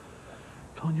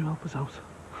 Can't you help us out?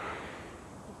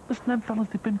 Listen, them fellas,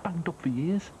 they've been banged up for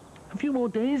years. A few more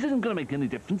days isn't going to make any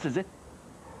difference, is it?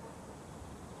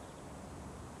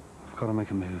 I've got to make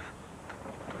a move.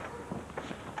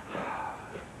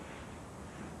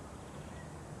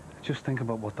 Just think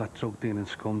about what that drug-dealing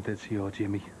scum did to your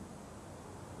Jimmy.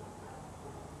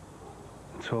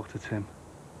 And talk to Tim.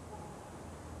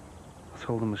 I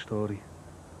told him a story.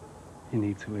 You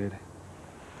need to hear it.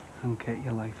 And get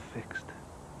your life fixed.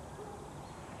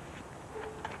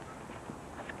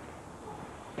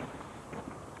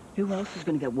 Who else is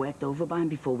going to get worked over by him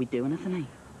before we do anything, eh?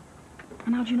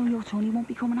 And how do you know your Tony won't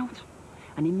be coming out?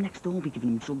 And him next door will be giving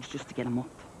him drugs just to get him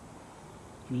up.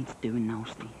 He needs doing now,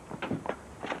 Steve.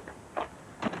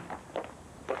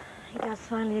 Your dad's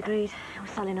finally agreed. We're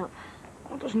selling up.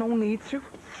 Well, there's no need to.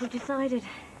 We've decided.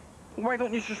 Why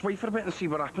don't you just wait for a bit and see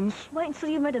what happens? Wait until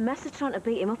you've made a mess of trying to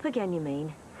beat him up again, you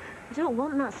mean? I don't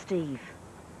want that, Steve.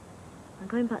 I'm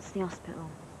going back to the hospital.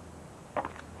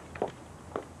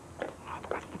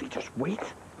 Why don't you just wait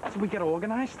until we get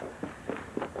organised?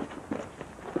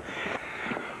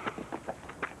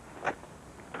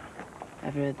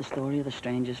 Ever heard the story of the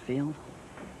Stranger's Field?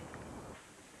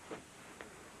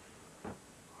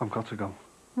 I've got to go.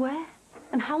 Where?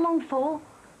 And how long for?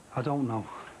 I don't know.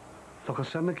 Look, I'll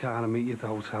send the car and meet you at the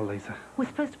hotel later. We're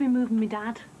supposed to be moving me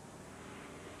dad.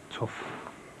 Tough.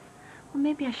 Well,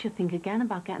 maybe I should think again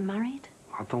about getting married.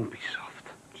 Oh, don't be soft.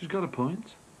 She's got a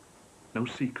point. No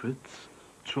secrets.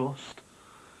 Trust.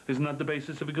 Isn't that the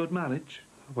basis of a good marriage?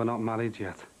 We're not married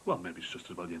yet. Well, maybe it's just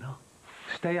as well you know.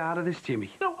 Stay out of this, Jimmy.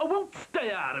 No, I won't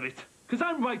stay out of it, because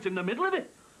I'm right in the middle of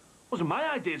it. Wasn't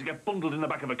my idea to get bundled in the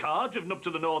back of a car, driven up to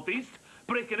the northeast,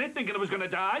 bricking it, thinking I was going to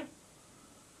die.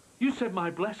 You said my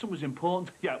blessing was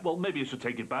important. Yeah, well, maybe I should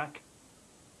take it back.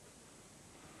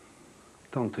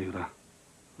 Don't do that.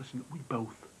 Listen, we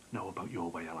both know about your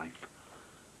way of life.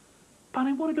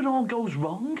 Barry, what if it all goes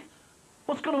wrong?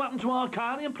 What's going to happen to our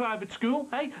Carly in private school,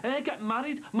 eh? Getting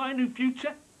married, my new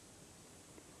future?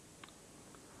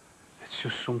 It's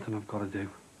just something I've got to do.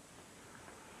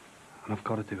 And I've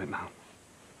got to do it now.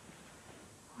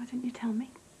 Why didn't you tell me?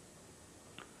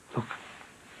 Look,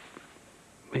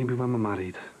 maybe when we're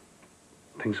married,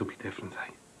 things will be different,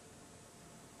 eh?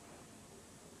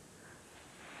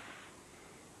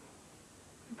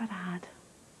 But I had.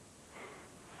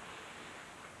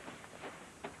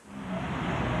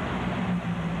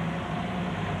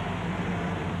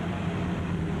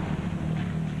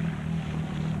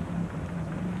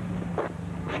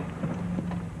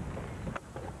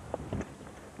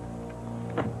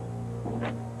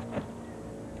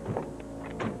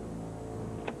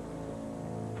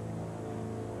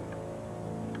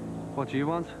 What do you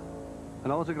want?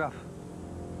 An autograph?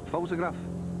 Photograph?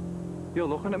 You're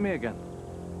looking at me again.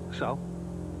 So?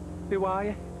 Who are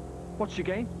you? What's your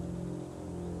game?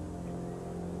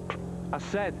 I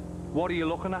said, what are you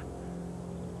looking at?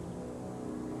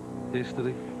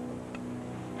 History.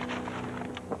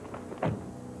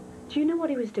 Do you know what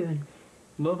he was doing?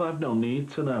 Love, I've no need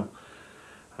to know.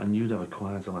 And you'd have a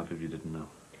quieter life if you didn't know.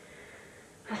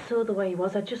 I saw the way he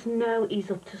was. I just know he's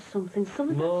up to something.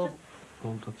 Something Love,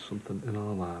 well, that's something in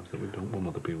our lives that we don't want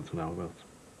other people to know about.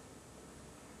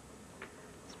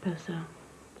 I suppose so.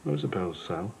 I suppose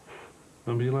so.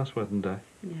 Remember your last wedding day?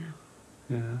 Yeah.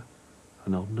 Yeah.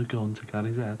 And holding a gun to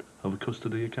Gary's head over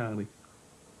custody of Carly.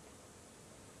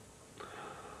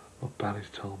 Well,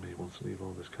 Barry's told me he wants to leave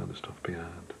all this kind of stuff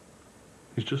behind.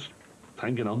 He's just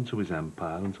hanging on to his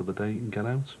empire until the day he can get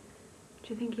out. Do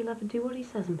you think he'll ever do what he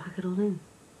says and pack it all in?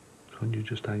 Can't you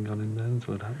just hang on in there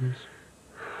until it happens?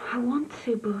 I want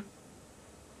to, but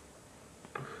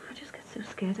I just get so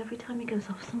scared every time he goes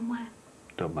off somewhere.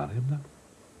 Don't marry him then.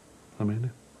 I mean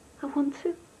it. I want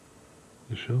to.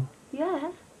 You sure? Yeah.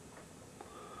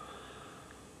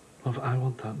 Love, I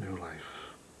want that new life.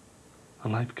 A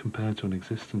life compared to an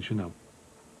existence, you know.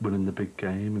 Winning the big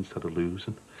game instead of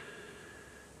losing.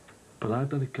 But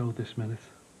I'd let it go this minute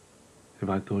if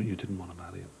I thought you didn't want to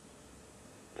marry him.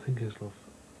 The thing is, love,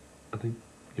 I think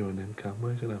you and him can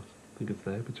work it out. I think it's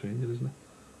there between you, isn't it?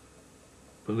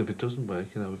 But if it doesn't work,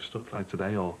 you know, if stuff like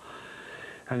today or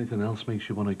anything else makes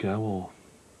you want to go or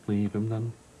leave him,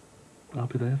 then I'll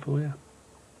be there for you.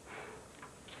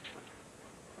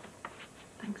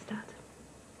 Thanks, Dad.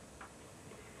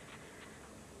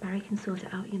 Barry can sort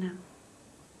it out, you know.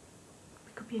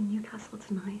 We could be in Newcastle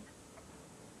tonight.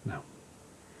 No.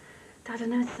 Dad, I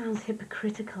know it sounds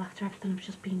hypocritical after everything I've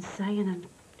just been saying, and...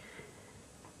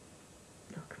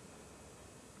 Look,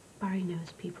 Barry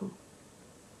knows people.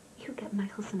 You could get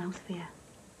Michelson out of here.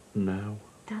 No.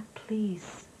 Dad,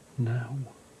 please. No.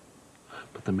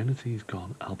 But the minute he's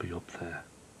gone, I'll be up there.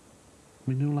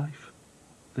 My new life.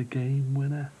 The game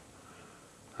winner.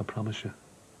 I promise you.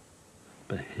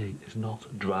 But he is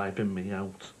not driving me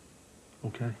out.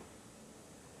 Okay?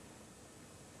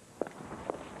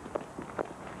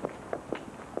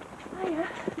 Hiya.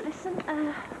 Listen,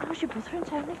 how's your brother and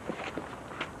Tony?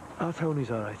 Oh,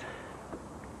 Tony's all right.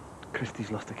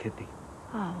 Christy's lost a kidney.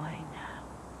 Oh, I know.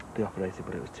 They operated,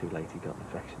 but it was too late. He got an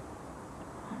infection.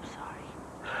 I'm sorry.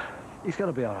 He's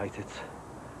gonna be all right. It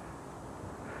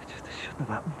shouldn't have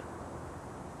happened.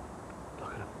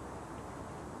 Look at him.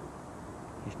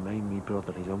 He's made me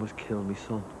brother. He's almost killed me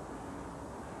son.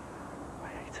 I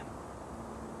hate him.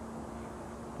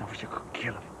 I wish I could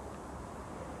kill him.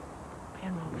 Me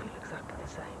and Ron feel exactly the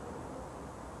same.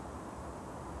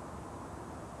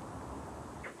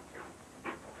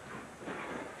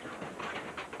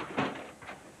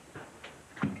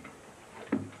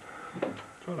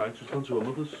 It's all right, just gone to her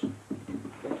mother's.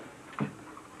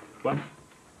 What?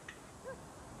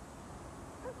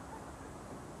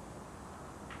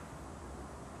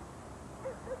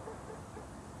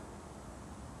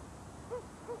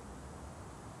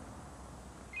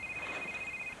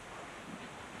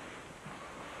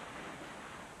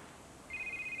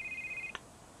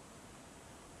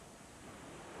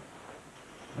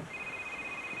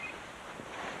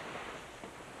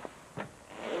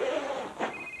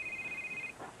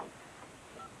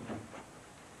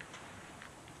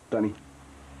 Danny,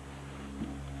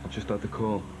 I just had the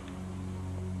call.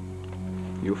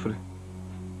 You up for it?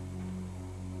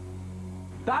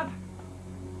 Dad?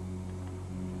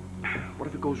 What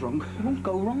if it goes wrong? It won't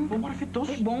go wrong. But what if it does?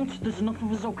 It won't. There's enough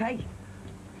of us okay.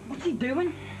 What's he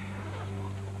doing?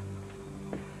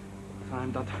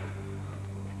 Fine, Dad.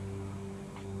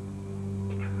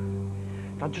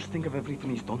 Dad, just think of everything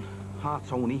he's done.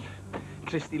 Tony,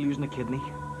 Christy losing a kidney.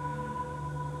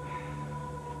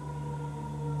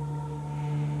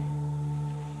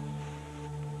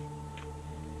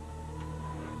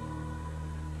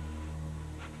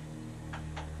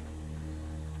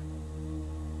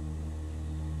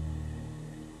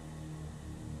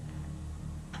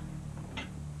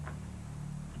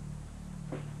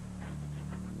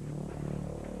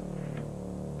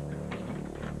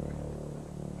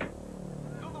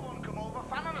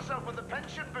 With the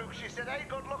pension book, she said, "Hey,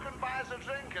 good looking, buy us a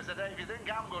drink." I said, "Hey, if you think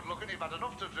I'm good looking, you've had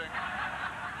enough to drink."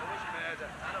 It was murder.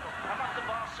 I'm at the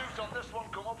bar suit on this one,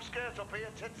 come up, skirt up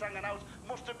here, tits hanging out.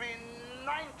 Must have been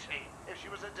 90 if she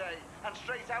was a day. And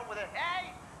straight out with a,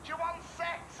 "Hey, do you want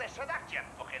sex?" I said, "At your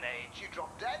fucking age." She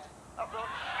dropped dead. I thought,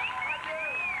 thank you.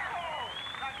 Oh,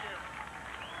 thank you.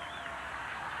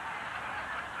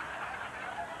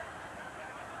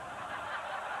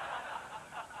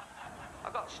 I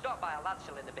got stopped by a lad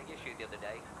selling the big issue the other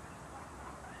day.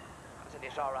 I said,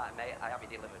 "It's all right, mate. I have it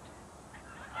delivered."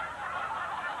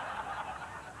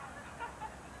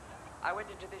 I went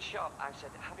into this shop. I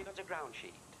said, "Have you got a ground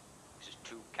sheet?" He says,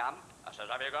 "To camp." I said,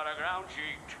 "Have you got a ground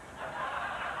sheet?"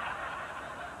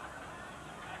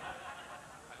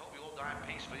 I hope you all die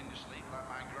peacefully in your sleep like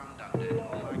my granddad did,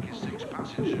 or like his 6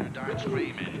 passengers who died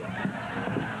screaming.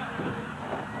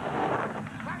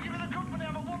 Thank you for the company.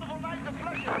 Have a wonderful night. The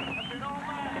pleasure has been all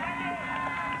mine.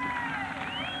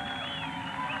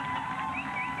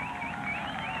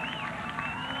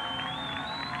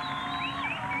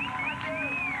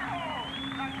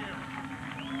 Thank you.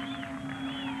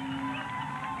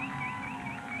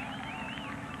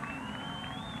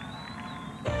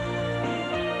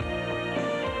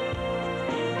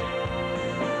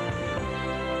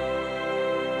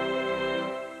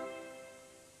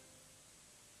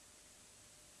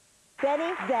 Ready,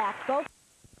 Zach, go.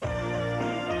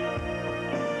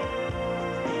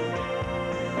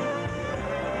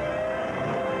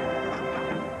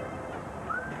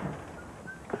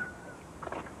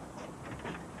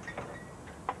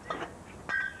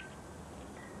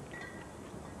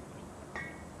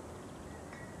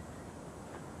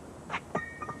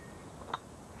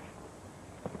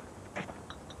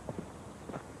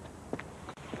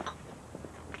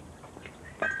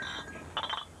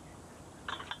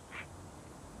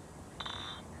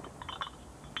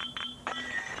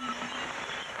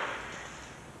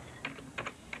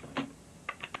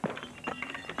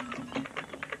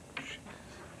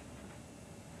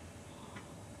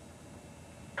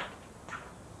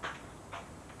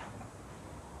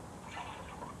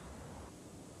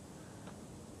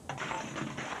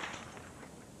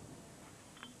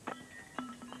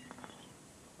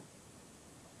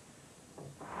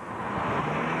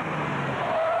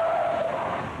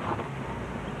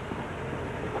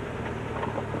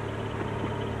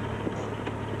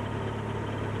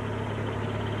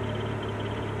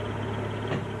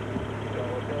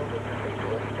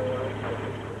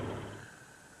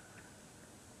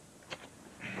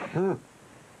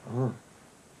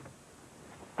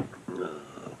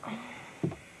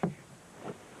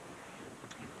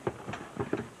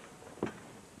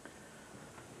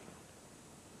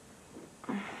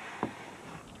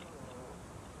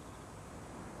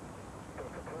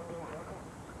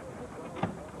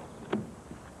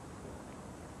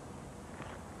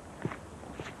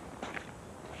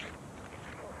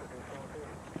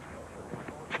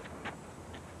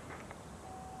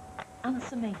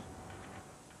 Answer me.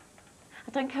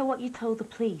 I don't care what you told the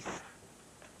police.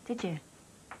 Did you?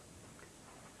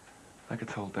 Like I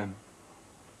told them,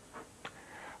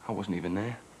 I wasn't even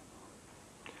there.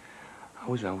 I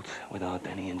was out with our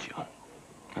Denny and John,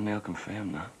 and they'll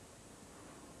confirm that.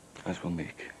 As will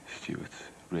Nick, Stuart,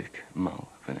 Rick, Mal,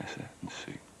 Vanessa and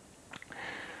Sue.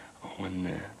 Oh,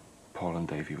 and Paul and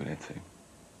Davey were there too.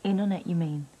 In on it, you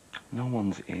mean? No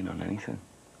one's in on anything.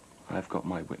 I've got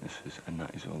my witnesses, and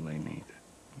that is all they need.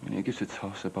 I mean, it gives a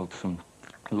toss about some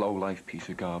low-life piece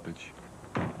of garbage.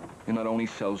 He not only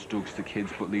sells drugs to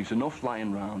kids, but leaves enough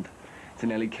lying round to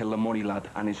nearly kill a money lad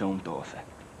and his own daughter.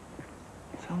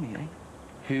 Tell me, eh?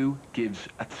 Who gives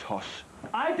a toss?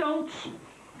 I don't.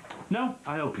 No,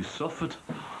 I hope he suffered.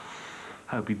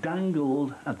 I hope he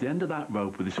dangled at the end of that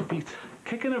rope with his feet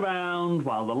kicking around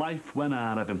while the life went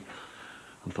out of him,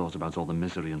 and thought about all the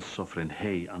misery and suffering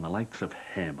he and the likes of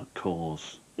him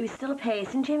cause. He was still a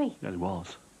person, Jimmy. Yeah, he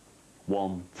was.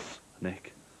 Once,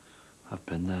 Nick. I've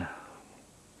been there.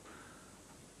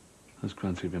 As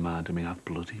Granty reminded me, I've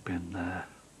bloody been there.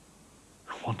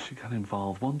 Once you get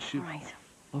involved, once you... Right.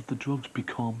 Well, the drugs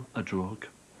become a drug.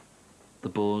 The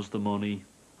buzz, the money,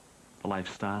 the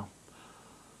lifestyle.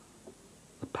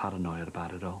 The paranoia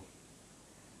about it all.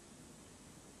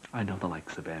 I know the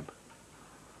likes of him.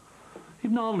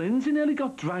 Even our Lindsay nearly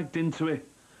got dragged into it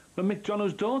when Mick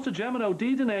Jono's daughter, Gemma,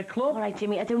 OD'd in her club. All right,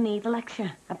 Jimmy, I don't need the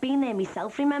lecture. I've been there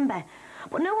myself, remember?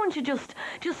 But no one should just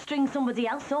string somebody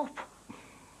else up.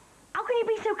 How can you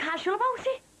be so casual about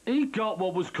it? He got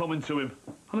what was coming to him.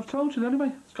 And I've told you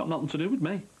anyway, it's got nothing to do with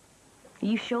me. Are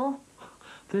you sure?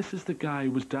 This is the guy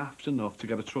who was daft enough to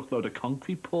get a truckload of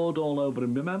concrete poured all over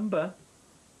him, remember?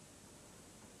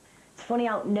 It's funny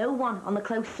how no one on the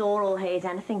close saw or heard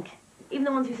anything. Even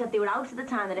the ones who said they were out at the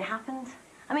time that it happened.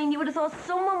 I mean, you would have thought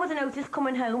someone would have noticed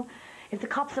coming home if the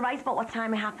cops are right about what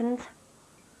time it happened.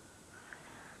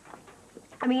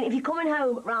 I mean, if you're coming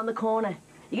home round the corner,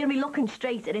 you're going to be looking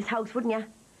straight at his house, wouldn't you?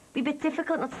 Be a bit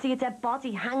difficult not to see a dead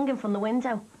body hanging from the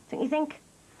window, don't you think?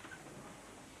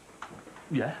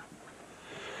 Yeah.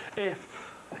 If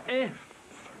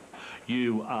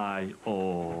you, I,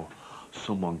 or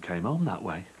someone came home that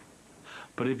way.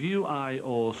 But if you, I,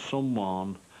 or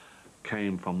someone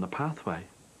came from the pathway,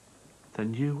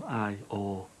 then you, I,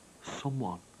 or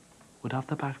someone would have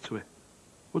their back to it,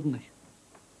 wouldn't he?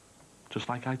 Just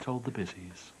like I told the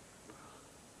busies.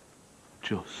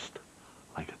 Just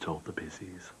like I told the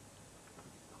busies.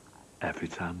 Every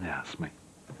time they ask me.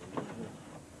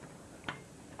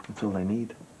 That's all they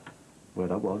need.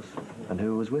 Where I was, and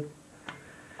who I was with.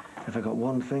 If I got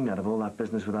one thing out of all that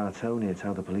business with our Tony, it's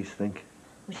how the police think.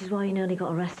 Which is why you nearly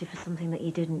got arrested for something that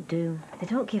you didn't do. They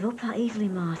don't give up that easily,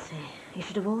 Marty. You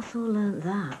should have also learnt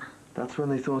that. That's when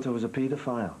they thought I was a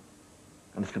paedophile.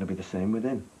 And it's going to be the same with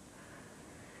him.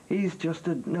 He's just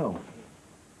a... no.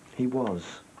 He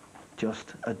was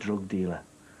just a drug dealer.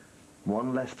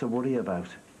 One less to worry about.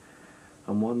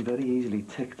 And one very easily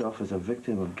ticked off as a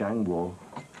victim of gang war.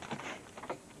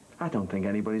 I don't think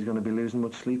anybody's going to be losing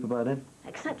much sleep about him.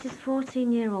 Except his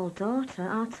 14-year-old daughter,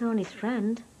 our Tony's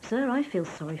friend. Sir, I feel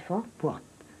sorry for. What?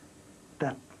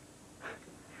 That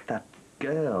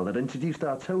girl that introduced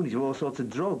our Tony to all sorts of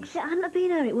drugs. If it hadn't have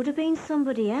been her, it would have been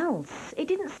somebody else. He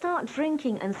didn't start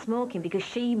drinking and smoking because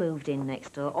she moved in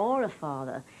next door, or her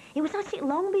father. He was at it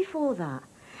long before that.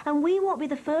 And we won't be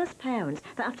the first parents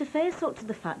that have to face up to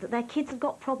the fact that their kids have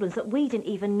got problems that we didn't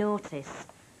even notice.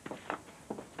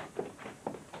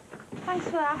 Thanks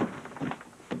for that.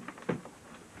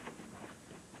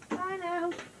 Bye now.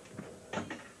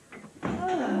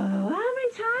 Oh, how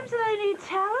many times do they need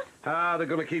telling? Ah, they're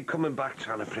going to keep coming back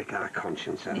trying to prick our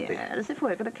conscience, aren't they? Yeah, as if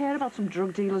we're going to care about some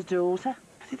drug dealer's daughter.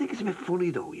 Do you think it's a bit funny,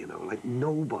 though, you know, like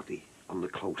nobody on the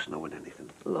close knowing anything?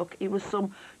 Look, he was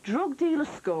some drug dealer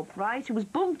scum, right? He was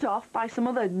bumped off by some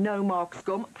other no-mark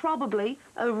scum, probably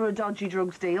over a dodgy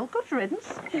drugs deal. Good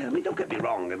riddance. Yeah, I mean, don't get me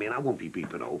wrong. I mean, I won't be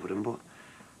beeping over him, but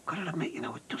gotta admit, you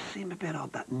know, it does seem a bit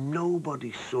odd that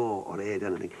nobody saw or heard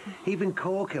anything. Even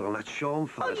Corkill and that Sean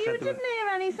fella Oh, you said... didn't hear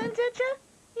anything, did you?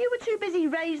 You were too busy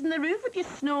raising the roof with your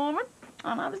snoring.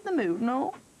 And I was in the mood and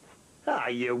all. Ah,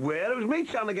 you were. It was me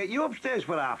trying to get you upstairs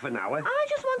for half an hour. I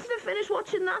just wanted to finish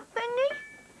watching that thingy.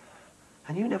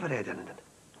 And you never heard anything?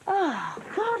 Oh,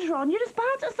 God, Ron, you're as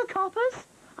bad as the coppers.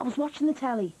 I was watching the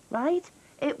telly, right?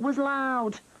 It was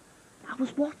loud. I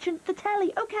was watching the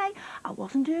telly, OK. I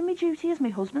wasn't doing my duty as my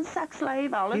husband's sex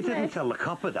slave, I'll admit. You didn't tell the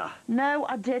copper that? No,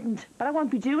 I didn't. But I won't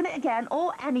be doing it again,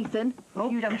 or anything,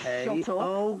 if you don't shut up.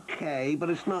 OK, but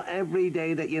it's not every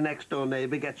day that your next-door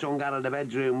neighbour gets hung out of the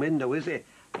bedroom window, is it?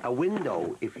 A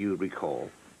window, if you recall,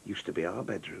 used to be our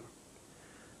bedroom.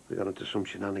 We got into some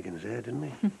shenanigans there, didn't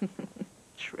we?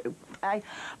 true. Aye,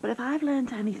 but if I've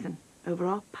learned anything over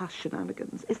our past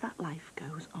shenanigans, is that life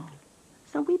goes on.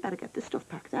 So we better get this stuff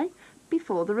packed, eh?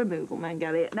 Before the removal men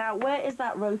get it. Now, where is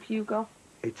that rope you got?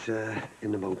 It's,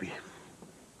 in the Moby.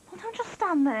 Well, don't just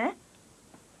stand there.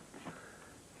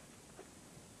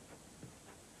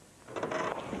 Did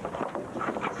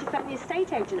you phone the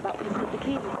estate agent about picking up the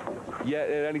keys? Yeah,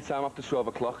 any time after 12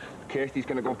 o'clock. Kirsty's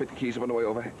going to go and pick the keys up on the way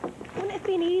over. Wouldn't it have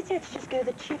been easier to just go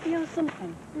the chippy or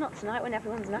something? Not tonight when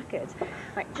everyone's knackered.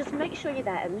 Right, just make sure you're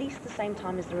there at least the same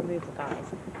time as the removal guys.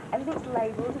 Everything's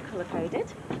labelled and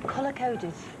colour-coded.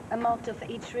 Colour-coded? And marked up for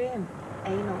each room.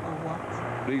 Anal or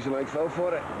what? Reason I fell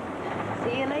for it.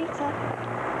 See you later.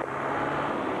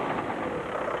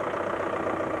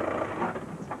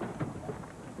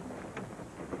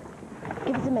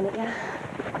 Give us a minute, yeah?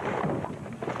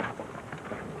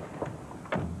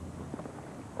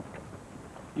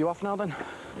 You off now, then?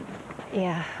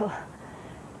 Yeah, well,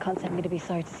 can't say I'm going to be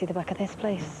sorry to see the back of this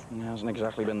place. It hasn't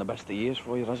exactly been the best of years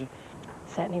for you, has it?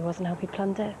 Certainly wasn't how we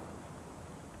planned it.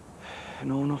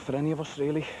 No, not for any of us,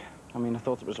 really. I mean, I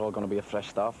thought it was all going to be a fresh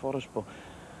start for us, but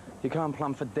you can't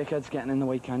plan for dickheads getting in the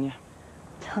way, can you?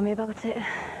 Tell me about it.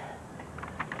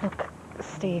 Look,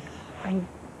 Steve, I'm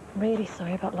really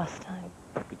sorry about last time.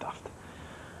 Don't be daft.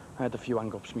 I had a few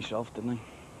hang-ups myself, didn't I?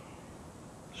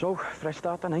 So, fresh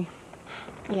start then, eh?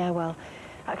 Yeah, well,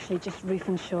 actually just Ruth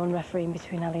and Sean refereeing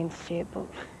between Ellie and Stuart, but...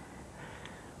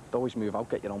 Always move out,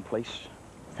 get your own place.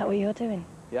 Is that what you're doing?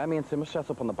 Yeah, me and Tim are set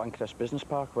up on the Bankrest Business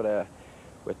Park with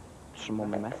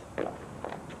someone we met.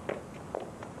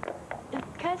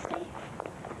 Kirsty?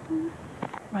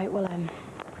 Right, well,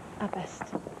 at best.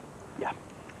 Yeah.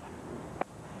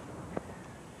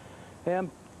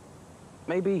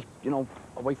 Maybe, you know,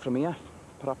 away from here,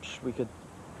 perhaps we could...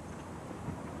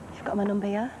 You've got my number,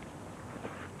 yeah?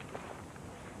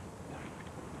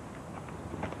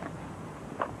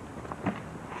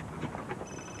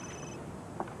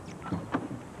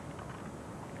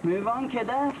 Move on,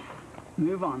 kiddo.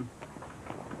 Move on.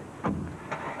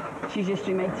 She's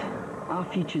history, mate. Our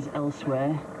future's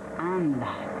elsewhere. And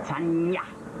Tanya.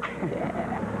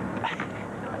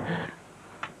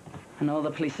 And all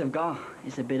the police have got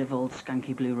is a bit of old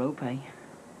skanky blue rope, eh?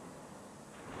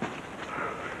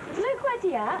 Is Luke ready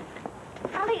yet?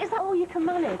 Ali, is that all you can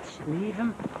manage? Leave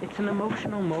him. It's an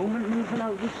emotional moment moving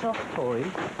out with soft toy.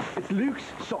 It's Luke's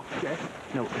soft get.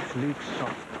 No, it's Luke's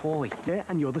soft toy. Yeah,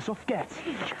 and you're the soft get.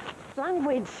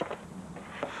 Language.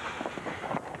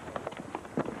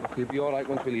 Look, we'll be all right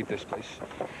once we leave this place.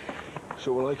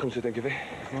 So will I, come to think of it.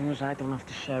 As long as I don't have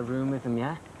to share a room with him,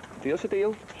 yeah? Deal's a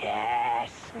deal.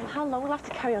 Yes. Well, how long will I have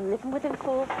to carry on living with him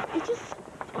for? He just...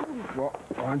 What?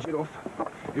 Hand it off.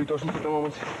 Who doesn't at the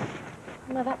moment?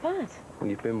 Not that bad. When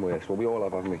you've been worse. Well, we all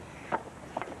have, haven't we?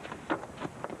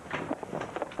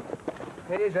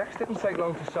 Hey, his ex didn't take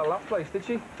long to sell that place, did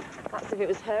she? That's if it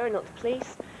was her and not the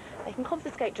police. They can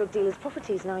confiscate drug dealers'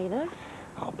 properties now, you know.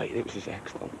 I'll bet it was his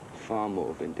ex, though. Far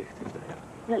more vindictive they are.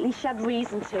 Well, at least she had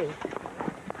reason to.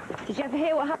 Did you ever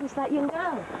hear what happened to that young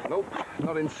girl? Nope,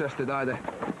 not interested either.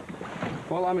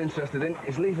 All I'm interested in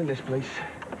is leaving this place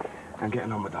and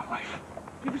getting on with that life.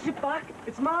 Give us it back.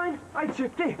 It's mine. I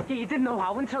took it. Yeah, you didn't know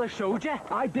how until I showed you.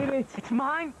 I did it. It's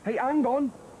mine. Hey, hang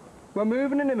on. We're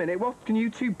moving in a minute. What can you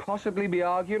two possibly be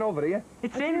arguing over here?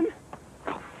 It's in.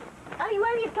 Ali,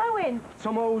 where are you going?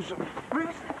 Somehows...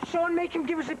 Ruth, Sean, make him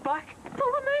give us it back. But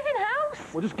we're moving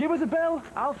house. Well, just give us a bell.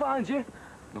 I'll find you.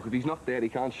 Look, if he's not there, he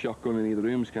can't shotgun in either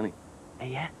rooms, can he?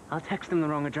 Hey, yeah, I'll text him the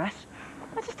wrong address.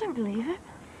 I just don't believe it.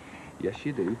 Yes,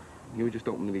 you do. You were just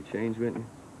hoping that he'd change, weren't you?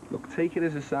 Look, take it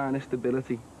as a sign of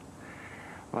stability.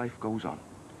 Life goes on.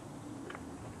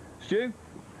 Stu,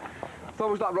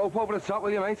 throw us that rope over the top,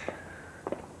 will you, mate?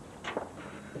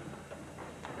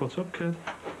 What's up, kid?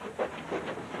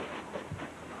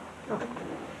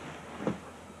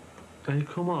 Hey,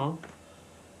 come on.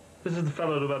 This is the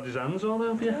fellow who had his hands on,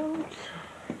 have you? Don't.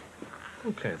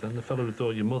 Okay, then, the fellow who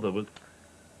thought your mother was...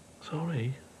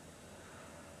 Sorry.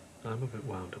 I'm a bit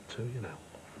wound up too, you know.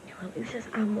 Well, who says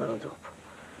I'm wound up?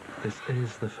 This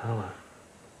is the fella.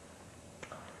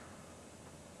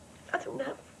 I don't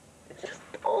know. It's just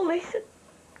all this.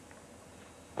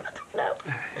 I don't know.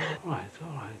 All right,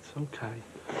 it's okay.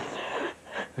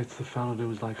 It's the fella who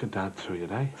was like a dad to you,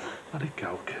 eh? Let it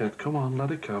go, kid. Come on,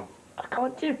 let it go. I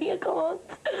can't, Jimmy, I can't.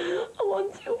 I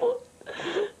want to, but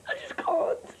I just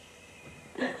can't.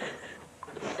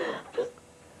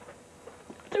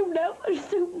 I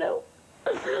just don't know.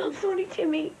 I'm sorry,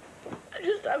 Jimmy.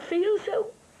 I feel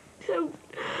so...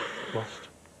 Lost?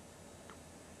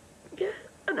 Yeah,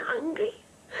 and angry.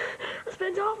 I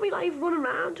spent half my life running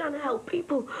around trying to help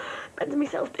people, bending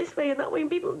myself this way and that way, and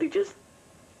people, they just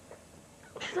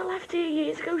have left here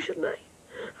years ago, shouldn't I?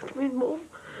 After my mum,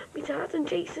 my dad and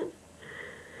Jason.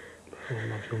 Well,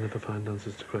 Matt, you'll never find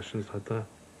answers to questions like that.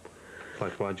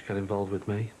 Like, why'd you get involved with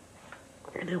me?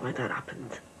 I know why that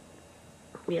happened.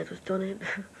 My head was done in.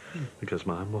 Because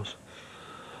mine was.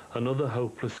 Another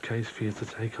hopeless case for you to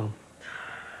take on.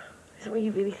 Is that what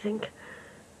you really think?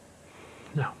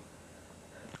 No.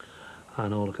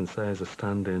 And all I can say as a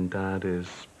stand-in dad is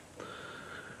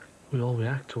we all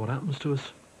react to what happens to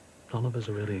us. None of us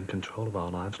are really in control of our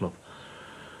lives, love.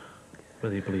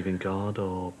 Whether you believe in God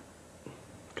or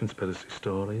conspiracy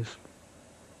stories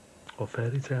or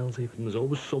fairy tales even, there's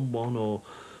always someone or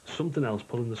something else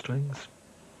pulling the strings.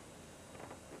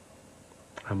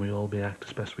 And we all react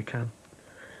as best we can,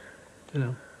 you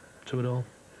know, to it all,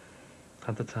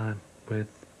 at the time, with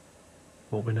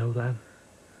what we know then.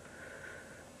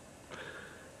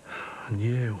 And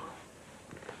you,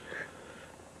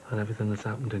 and everything that's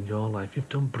happened in your life, you've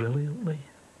done brilliantly.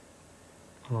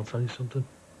 And I'll tell you something,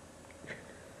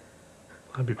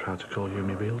 I'd be proud to call you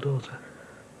my real daughter.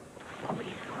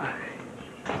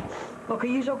 Look, are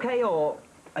you okay, or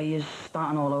are you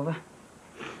starting all over?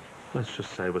 Let's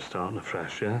just say we're starting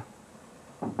afresh, yeah?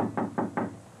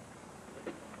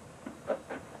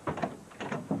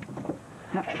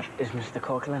 No, is Mr.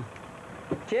 Corkland?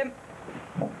 Jim!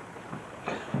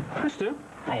 Hi, Stu.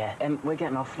 Hiya. We're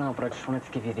getting off now, but I just wanted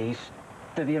to give you these.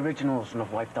 They're the originals, and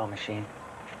I've wiped our machine.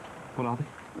 What are they?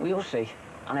 Well, you'll see.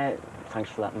 And thanks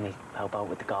for letting me help out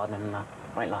with the gardening and that.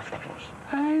 Right, laugh, of course.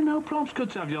 Hey, no problems. Good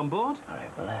to have you on board. All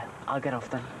right, well, I'll get off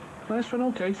then. Nice one,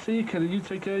 okay. See you, kid. You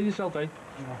take care of yourself, eh?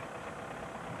 Yeah.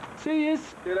 See you.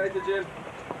 See you later, Jim.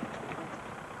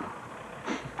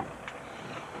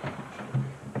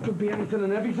 Could be anything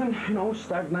and everything, you know,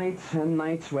 stag nights, hen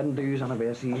nights, wedding dues,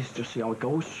 anniversaries, just see how it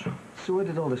goes. So where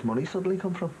did all this money suddenly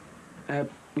come from?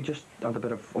 We just had a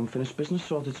bit of unfinished business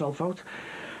sort itself out.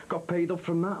 Got paid up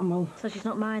from that and well... So she's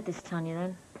not married this Tanya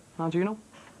then? How do you know?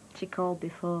 She called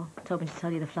before. Told me to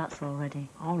tell you the flat's already.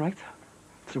 All right.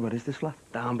 So where is this flat?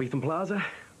 Down Beetham Plaza.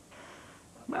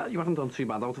 Well, you haven't done too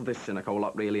bad out of this cynical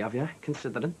lot, really, have you?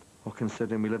 Considering. Well,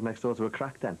 considering we live next door to a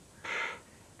crack den.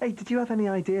 Hey, did you have any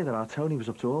idea that our Tony was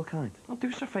up to all kind? I'll do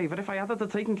us a favour. If I had to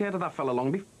taken care of that fella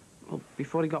long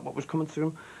before he got what was coming to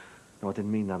him. No, I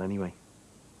didn't mean that anyway.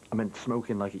 I meant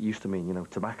smoking like it used to mean, you know,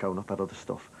 tobacco, not that other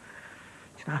stuff.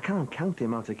 You know, I can't count the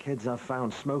amount of kids I've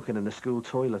found smoking in the school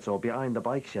toilets or behind the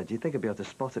bike shed. You'd think I'd be able to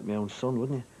spot it my own son,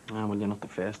 wouldn't you? Ah, well, you're not the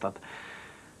first, Dad.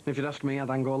 If you'd ask me, I'd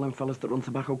hang all them fellas that run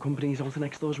tobacco companies out the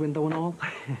next door's window and all.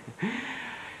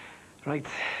 Right.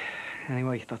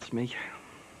 Anyway, that's me.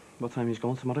 What time are you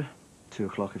going tomorrow? 2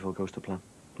 o'clock if all goes to plan.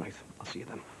 Right, I'll see you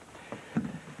then.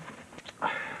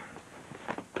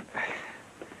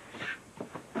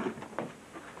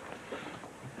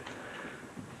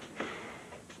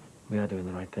 We are doing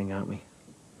the right thing, aren't we?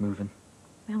 Moving.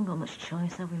 We haven't got much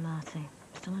choice, have we, Marty?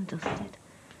 Still undusted.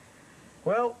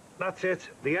 Well, that's it.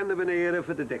 The end of an era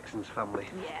for the Dixons family.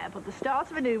 Yeah, but the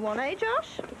start of a new one, eh,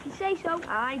 Josh? If you say so.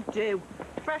 I do.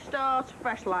 Fresh start,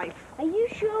 fresh life. Are you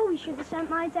sure we should have sent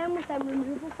mine down with them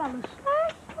removal fellas?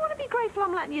 You want to be grateful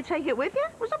I'm letting you take it with you?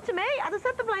 It was up to me. I'd have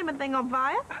set the blaming thing on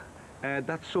fire.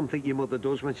 That's something your mother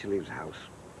does when she leaves the house,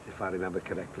 if I remember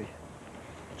correctly.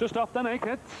 Just off then, eh,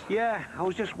 kids? Yeah, I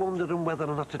was just wondering whether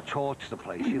or not to torch the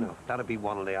place, you know. That'd be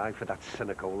one on the eye for that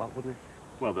cynical lot, wouldn't it?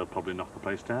 Well, they'll probably knock the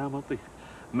place down, won't they?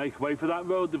 Make way for that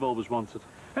road they've always wanted.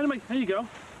 Anyway, here you go.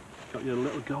 Got your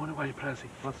little going away present.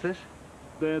 What's this?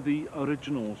 They're the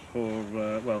originals for,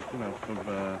 well, you know,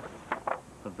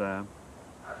 for them.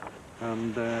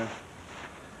 And,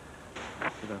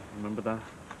 remember that?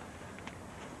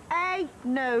 Hey,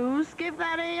 nose, give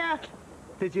that here.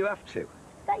 Did you have to?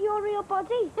 Is that your real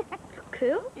body?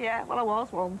 Cool. Yeah, well, I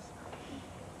was once.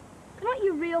 They're not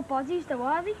your real bodies, though,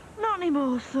 are they? Not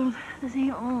anymore, son. There's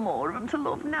even more of them to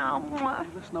love now.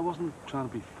 Listen, I wasn't trying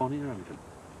to be funny or anything.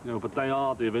 You know, but they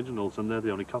are the originals and they're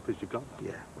the only copies you've got.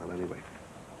 Yeah, well, anyway.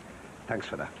 Thanks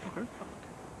for that. Okay.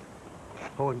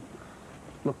 Oh, and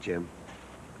look, Jim,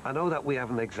 I know that we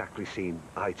haven't exactly seen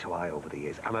eye to eye over the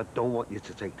years, and I don't want you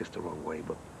to take this the wrong way,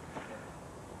 but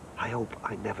I hope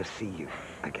I never see you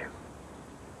again.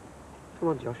 Come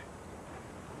on, Josh.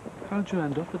 How'd you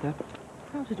end up with them?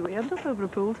 How did we end up over a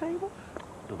pool table?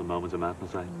 Another moment of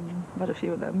madness, eh? I've had a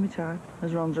few of them in my time,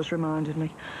 as Ron just reminded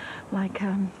me. Like,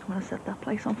 when I set that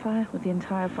place on fire with the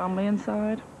entire family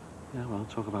inside. Yeah, well,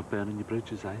 talk about burning your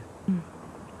bridges, eh?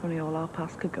 Only all our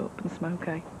past could go up in smoke,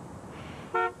 eh?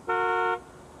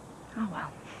 Oh,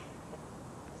 well.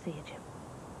 See you, Jim.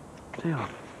 See you.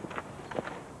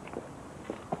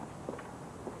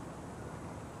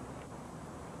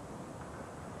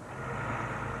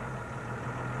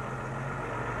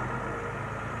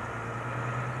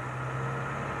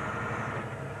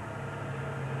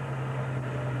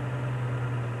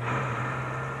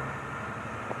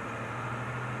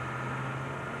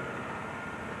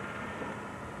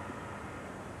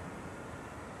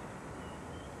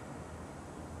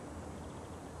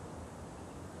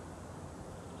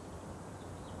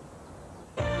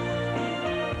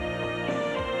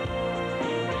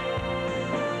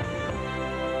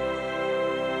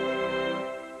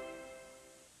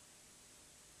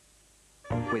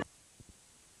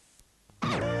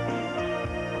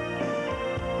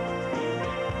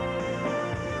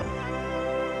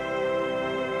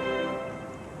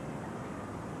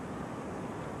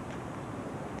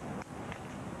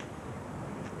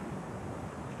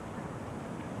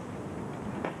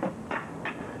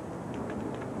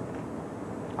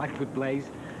 like a good blaze.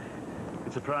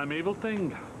 It's a primeval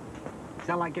thing. Is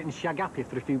that like getting shag happy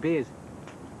after a few beers?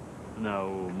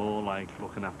 No, more like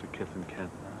looking after kith and kin.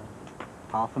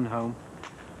 Half and home.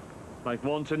 Like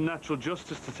wanting natural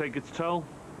justice to take its toll.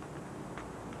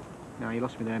 No, you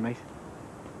lost me there, mate.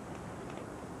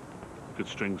 You could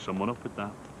string someone up with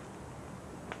that.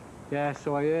 Yeah,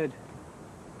 so I heard.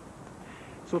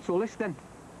 So what's all this then?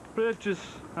 Bridges,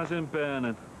 as in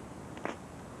burning.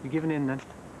 You giving in then?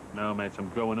 No, mate, I'm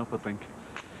growing up, I think.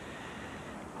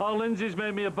 Oh, Lindsay's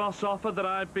made me a boss offer that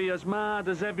I'd be as mad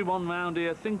as everyone round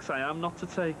here thinks I am not to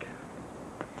take.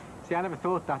 See, I never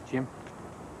thought that, Jim.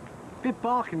 Bit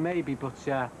barking maybe, but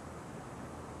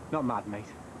not mad, mate.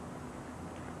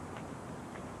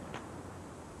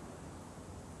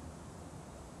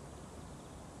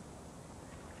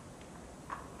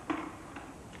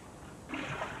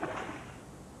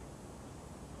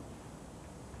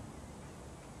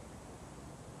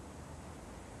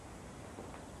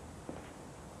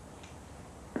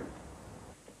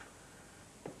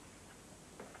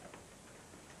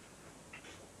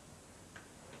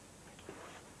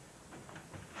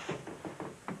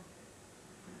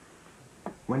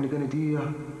 When they're gonna do you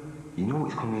know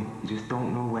it's coming, you just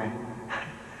don't know when.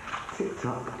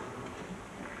 Tick-tock.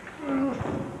 No!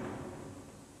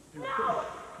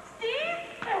 Steve!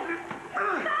 Stop,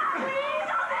 please!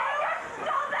 Stop it!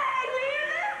 Stop it! Leave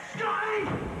it! Stop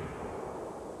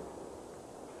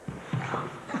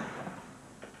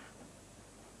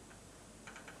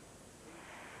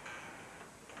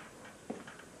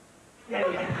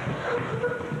it!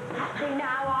 Happy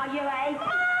now, are you, eh?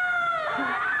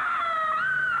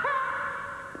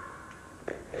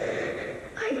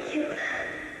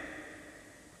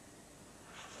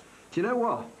 Do you know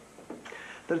what?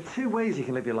 There are two ways you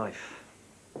can live your life.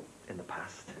 In the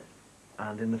past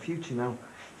and in the future. Now,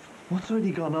 what's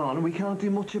already gone on we can't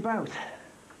do much about.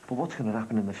 But what's going to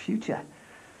happen in the future?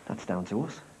 That's down to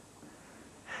us.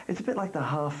 It's a bit like the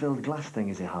half-filled glass thing.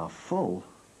 Is it half full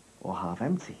or half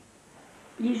empty?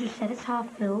 You just said it's half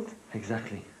filled.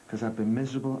 Exactly. Because I've been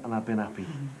miserable and I've been happy.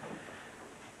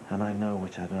 And I know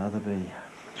which I'd rather be.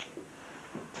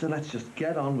 So let's just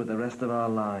get on with the rest of our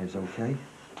lives, okay?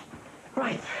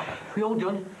 Right, we all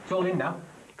done. It's all in now.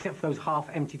 Except for those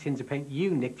half-empty tins of paint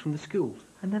you nicked from the school.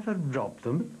 I never robbed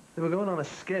them. They were going on a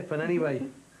skip, and anyway,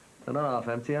 they're not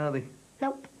half-empty, are they?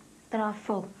 Nope, they're half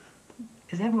full.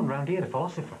 Is everyone round here a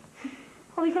philosopher?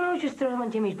 Well, we can always just throw them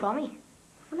on Jimmy's bommy.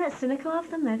 Well, let Cynical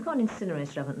have them. They've got an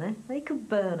incinerator, haven't they? They could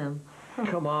burn them.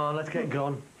 Come on, let's get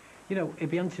gone. You know,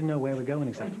 it'd be handy to know where we're going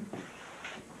exactly.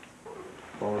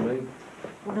 All right.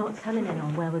 We're not telling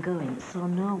anyone where we're going, so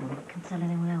no one can tell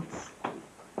anyone else.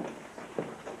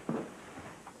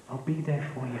 I'll be there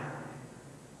for you.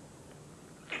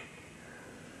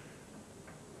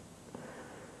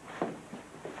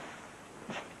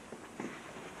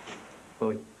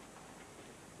 Boy.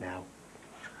 Now.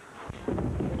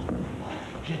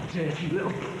 You dirty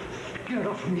little... Get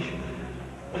off me.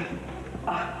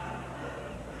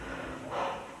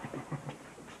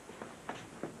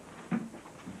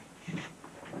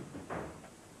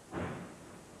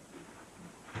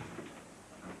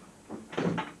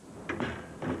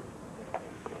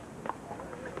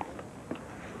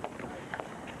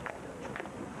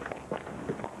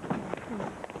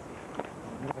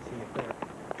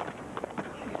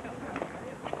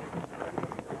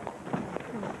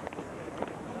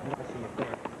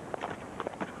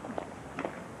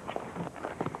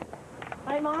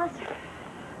 Right, Mars?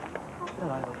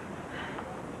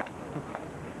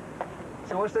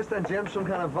 So what's this then, Jim? Some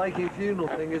kind of Viking funeral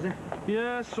thing, is it?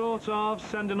 Yeah, sort of.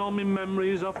 Sending all my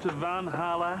memories off to Van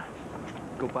Haller.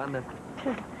 Good band, then.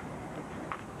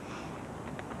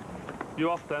 You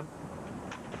off, then?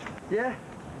 Yeah.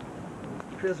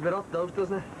 Feels a bit hot, though,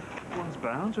 doesn't it? One's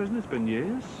bound to, isn't it? It's been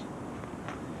years.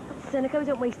 Cynico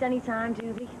don't waste any time,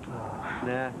 do they?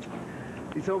 Nah.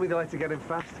 He told me they like to get in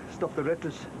fast, stop the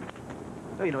rippers.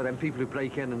 Oh, you know, them people who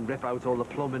break in and rip out all the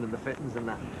plumbing and the fittings and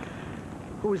that.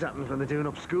 Always happens when they're doing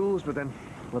up schools, but then,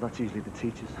 well, that's usually the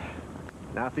teachers.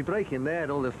 Now, if they break in there,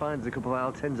 all they'll find is a couple of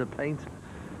old tins of paint.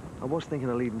 I was thinking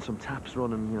of leaving some taps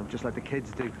running, you know, just like the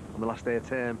kids do on the last day of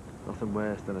term. Nothing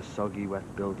worse than a soggy,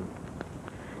 wet building.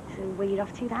 So where you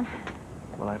off to, then?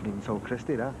 Well, I haven't even told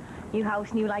Christy that. New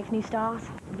house, new life, new stars.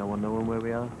 No one knowing where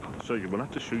we are. So you will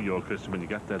have to shoot your Christy when you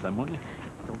get there, then, won't you?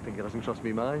 Don't think it hasn't crossed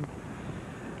me mind.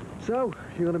 So,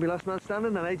 you're going to be last man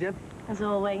standing then, eh, Jim? As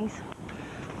always.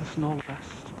 Listen, all the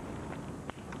best.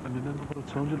 And remember what I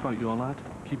told you about your lad.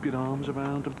 Keep your arms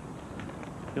around him.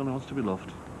 He only wants to be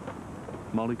loved.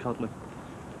 Molly Codley.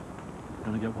 You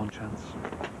only get one chance.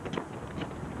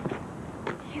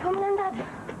 You coming in, Dad?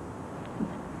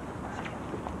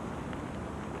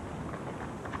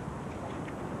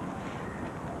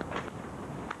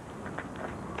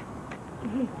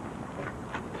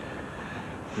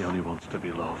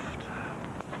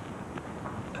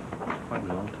 Like we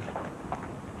ought to.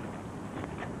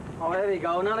 Oh, there we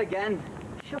go, not again.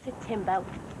 Shut it, Timbo.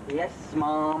 Yes,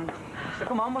 Mom. So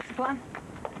come on, what's the plan?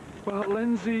 Well,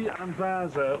 Lindsay and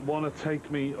Baza want to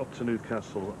take me up to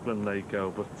Newcastle when they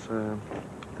go, but I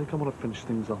think I want to finish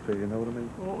things off here, you know what I mean?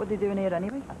 What were they doing here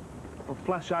anyway? Well,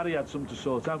 Flash Harry had something to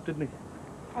sort out, didn't he?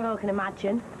 Oh, I can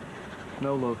imagine.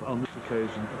 No, love, on this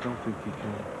occasion, I don't think he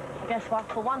can. Guess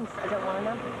what? For once, I don't want to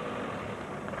know.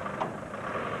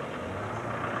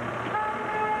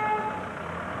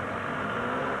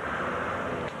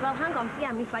 Well, hang on.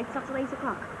 Yeah, my flight's after 8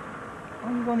 o'clock. Oh,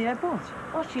 you going to the airport?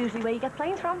 That's usually where you get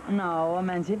planes from. No, I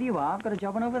meant if you are, I've got a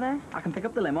job on over there. I can pick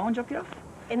up the limo and drop you off.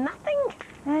 In that thing?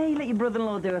 Hey, let your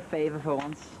brother-in-law do a favour for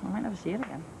once. I might never see it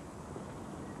again.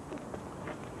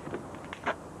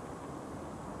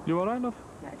 You all right, love?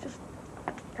 Yeah,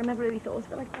 I never really thought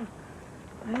of it like that.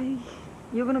 Hey,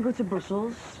 you're going to go to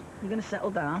Brussels, you're going to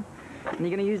settle down, and you're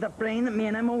going to use that brain that me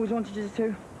and Em always wanted you to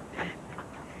do.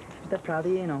 They're proud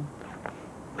of you, you know.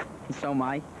 And so am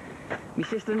I. My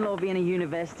sister-in-law being a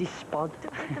university spod.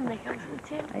 Don't take the mick out of me,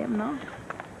 Tim. I am not.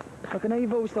 Look, I know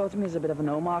you've always thought of me as a bit of a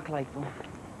no-mark, like, but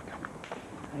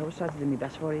I always tried to do my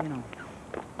best for you, you know.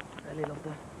 I really loved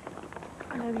her.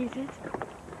 I know you did.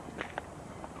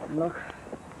 And look,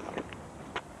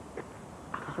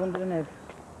 I was wondering if...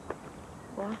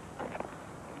 What?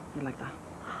 You like that?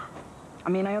 I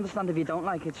mean, I understand if you don't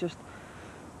like it, it's just...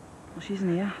 Well, she's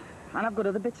in here. And I've got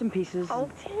other bits and pieces. Oh,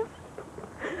 Tim.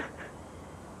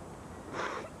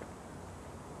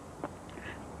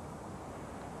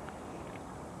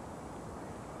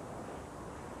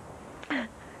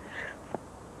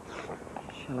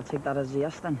 Shall I take that as a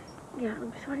yes, then? Yeah,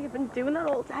 I'm sorry I've been doing that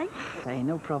all day. Hey,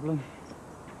 no problem.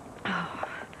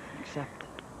 Except...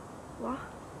 What?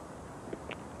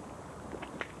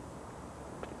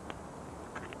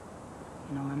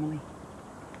 You know, Emily.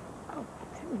 Oh,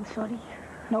 Tim, I'm sorry.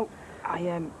 No,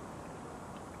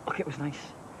 Look, it was nice.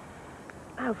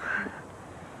 Oh.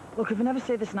 Look, if I never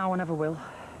say this now, I never will.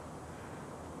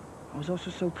 I was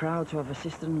also so proud to have a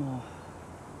sister-in-law.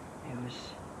 It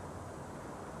was...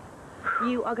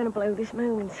 You are going to blow this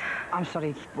moment. I'm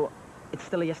sorry, but it's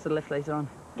still a yes to the lift later on.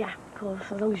 Yeah, of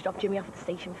course, as long as you drop Jimmy off at the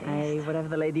station first. Hey, whatever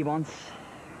the lady wants,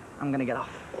 I'm going to get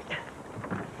off.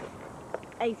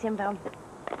 Hey, Timbo.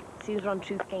 Seems we're on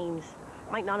Truth Games.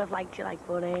 Might not have liked you, like,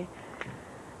 but,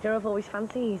 you're I've always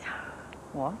fancied.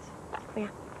 What? Yeah.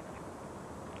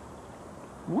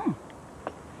 What?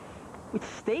 With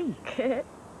steak?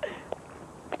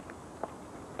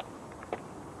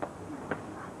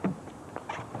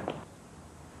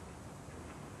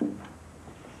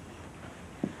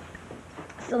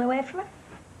 Still away from it?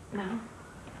 No.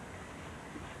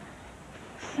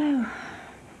 So,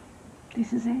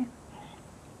 this is it.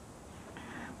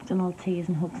 Done all tears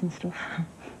and hugs and stuff.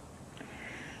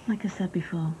 Like I said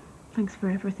before, thanks for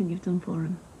everything you've done for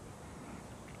him.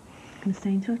 Gonna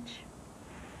stay in touch?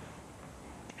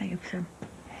 I hope so.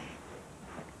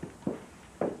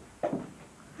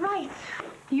 Right.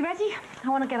 Are you ready? I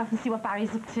want to get off and see what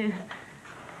Barry's up to.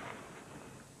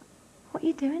 What are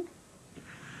you doing?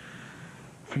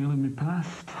 Feeling me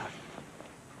past.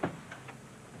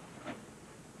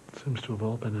 Seems to have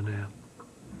all been in here.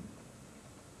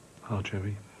 Oh,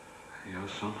 Jimmy. Yeah,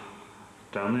 son.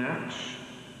 Down the hatch.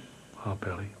 Oh,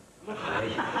 Billy. Hey.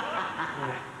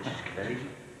 This is crazy.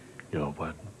 Your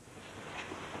wedding.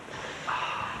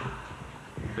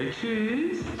 Big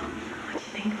cheese. What do you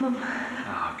think, Mum?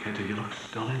 Oh, kiddo, you look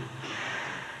stunning.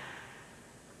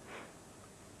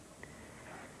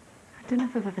 I don't know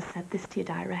if I've ever said this to you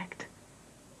direct.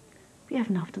 We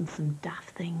haven't often some daft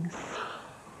things.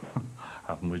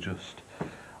 Haven't we just?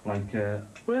 Like,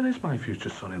 where is my future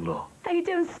son-in-law? Hey,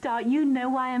 don't start. You know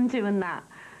why I'm doing that.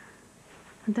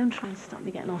 And don't try and stop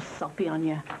me getting all soppy on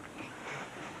you.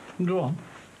 Go on.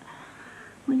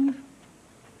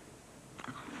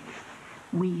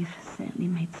 We've certainly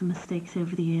made some mistakes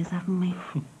over the years, haven't we?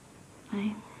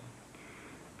 Hey?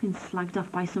 Been slagged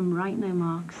off by some right-no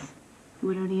marks who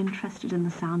were only interested in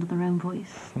the sound of their own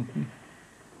voice.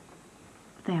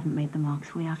 But they haven't made the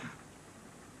marks we have.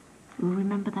 We'll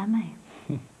remember them,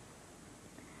 eh?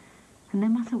 And no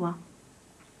matter what,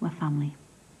 we're family.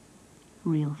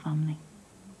 Real family.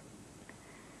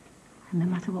 And no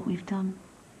matter what we've done,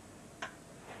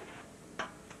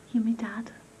 you're my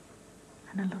dad,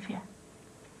 and I love you.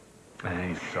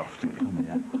 Hey, soft. Come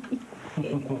here.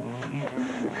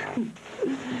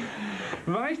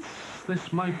 Right,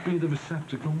 this might be the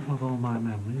receptacle of all my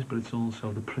memories, but it's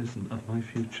also the prison of my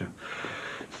future.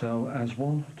 So, as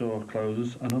one door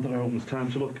closes, another opens.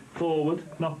 Time to look forward,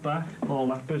 not back. All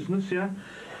that business, yeah?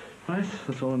 Right,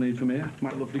 that's all I need from here. My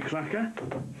lovely cracker.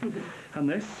 And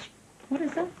this. What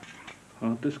is that?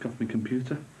 Hard disk off my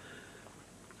computer.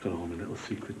 Got all my little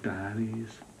secret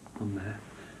diaries on there.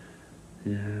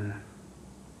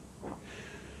 Yeah.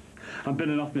 I'm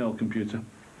binning off my old computer.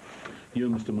 You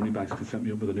and Mr. Moneybags can set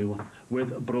me up with a new one.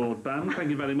 With broadband, thank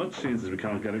you very much, seeing as we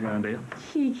can't get it round here.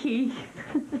 Cheeky.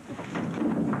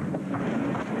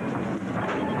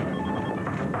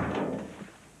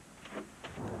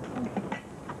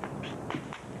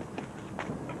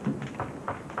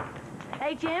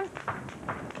 Hey, Jim.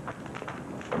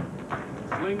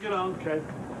 Sling it on, Kev.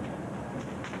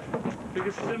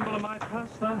 Biggest symbol of my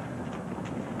past, that.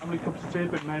 How many cups of tea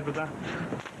have been made with that?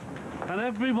 And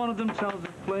every one of them tells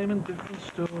a flaming different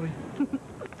story.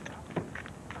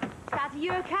 Dad, are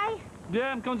you okay?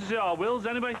 Yeah, I'm going to see our Wills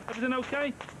anyway. Everything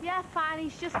okay? Yeah, fine.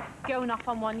 He's just going off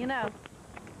on one, you know.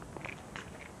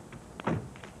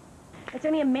 It's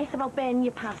only a myth about burning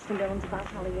your past and going to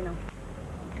Valhalla, you know.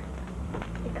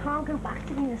 It can't go back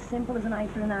to being as simple as an eye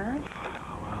for an eye.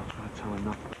 Oh, well, try telling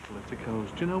that to the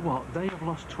politicos. Do you know what? They have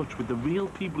lost touch with the real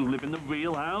people who live in the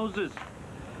real houses.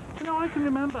 You know, I can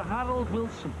remember Harold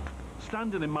Wilson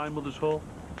standing in my mother's hall.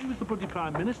 He was the bloody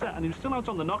Prime Minister, and he was still out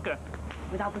on the knocker.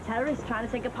 Without the terrorists trying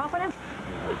to take a pop at him.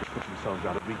 Put themselves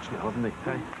out of reach now, haven't they?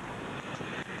 Hey?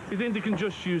 You think they can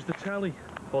just use the telly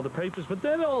or the papers, but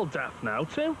they're all daft now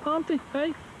too, aren't they?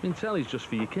 Hey? I mean, telly's just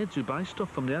for your kids who buy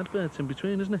stuff from the adverts in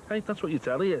between, isn't it? Hey, that's what your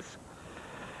telly is.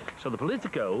 So the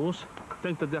politicos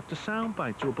think that they have to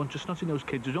soundbite to a bunch of snotty-nosed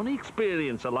kids whose only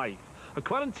experience of life are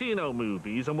Quarantino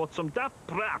movies and what some daft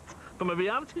brat from a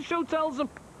reality show tells them.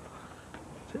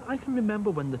 See, I can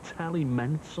remember when the telly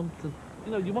meant something.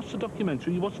 You know, you watched the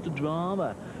documentary, you watched the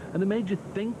drama, and it made you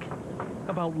think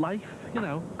about life, you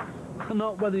know, and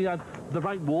not whether you had the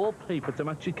right wallpaper to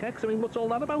match your kecks. I mean, what's all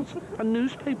that about? And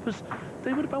newspapers,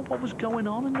 they were about what was going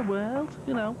on in the world,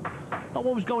 you know, not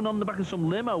what was going on in the back of some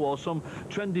limo or some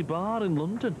trendy bar in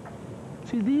London.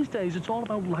 See, these days, it's all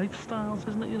about lifestyles,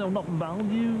 isn't it? You know, not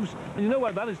values. And you know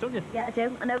where that is, don't you? Yeah, I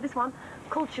do. I know this one.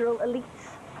 Cultural elites.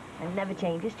 And it never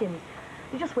changes, Jim.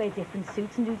 They just wear different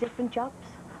suits and do different jobs.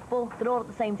 But they're all at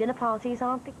the same dinner parties,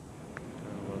 aren't they?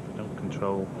 Well, they don't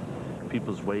control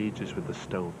people's wages with the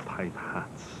stovepipe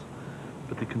hats.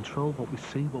 But they control what we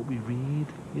see, what we read,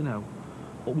 you know,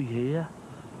 what we hear.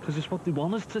 Because it's what they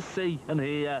want us to see and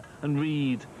hear and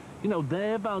read. You know,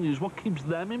 their values, what keeps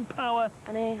them in power.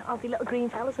 And all the little green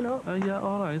fellas and all. Yeah,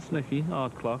 all right, Nicky,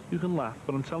 hard clock, you can laugh,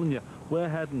 but I'm telling you, we're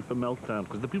heading for meltdown,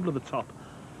 because the people at the top,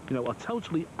 you know, are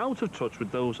totally out of touch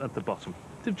with those at the bottom.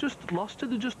 They've just lost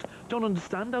it, they just don't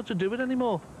understand how to do it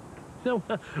anymore. You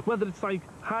know, whether it's like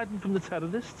hiding from the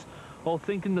terrorists, or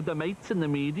thinking that their mates in the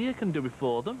media can do it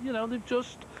for them, you know, they're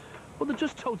just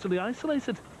totally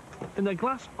isolated in their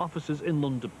glass offices in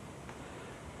London.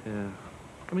 Yeah.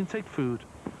 I mean, take food.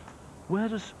 Where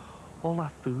does all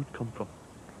that food come from?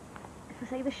 If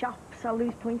I say the shops, I'll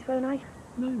lose points, won't I?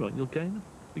 No, you won't. You'll gain them.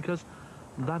 Because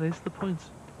that is the point.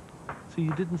 See,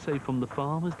 you didn't say from the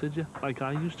farmers, did you? Like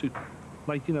I used to.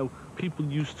 Like, you know, people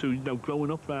used to, you know,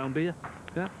 growing up round here.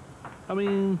 Yeah? I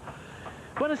mean,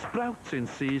 when are sprouts in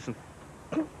season?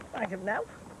 I don't know.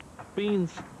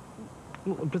 Beans,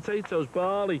 potatoes,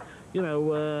 barley, you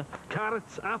know,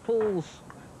 carrots, apples.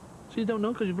 So you don't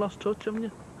know because you've lost touch, haven't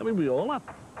you? I mean, we all have.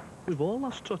 We've all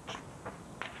lost touch.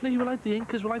 You know, you were like the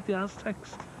Incas, we're like the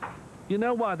Aztecs. You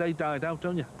know why they died out,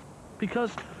 don't you?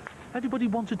 Because everybody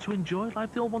wanted to enjoy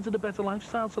life. They all wanted a better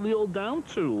lifestyle, so they all downed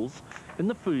tools in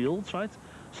the fields, right?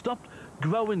 Stopped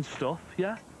growing stuff,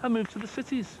 yeah? And moved to the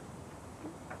cities.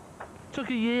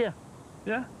 Took a year,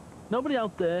 yeah? Nobody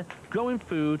out there growing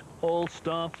food, all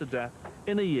starved to death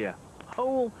in a year.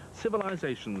 Whole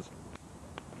civilizations.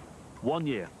 1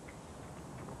 year.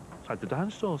 It's like the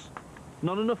dinosaurs.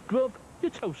 Not enough grub,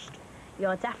 you're toast.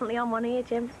 You're definitely on one here,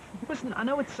 Jim. Listen, I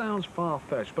know it sounds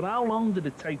far-fetched, but how long did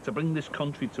it take to bring this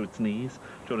country to its knees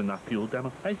during that fuel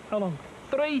demo? Hey, how long?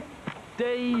 3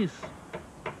 days.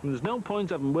 And there's no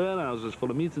point having warehouses full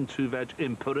of meat and 2 veg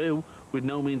in Peru with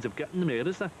no means of getting them here,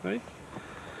 is there, right?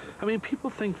 I mean,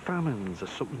 people think famines are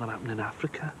something that happened in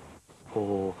Africa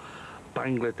or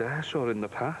Bangladesh or in the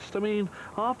past. I mean,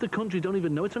 half the country don't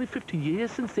even know. It's only 50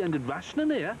 years since they ended rationing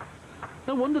here.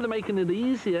 No wonder they're making it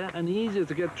easier and easier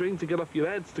to get drink to get off your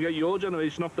heads, to get your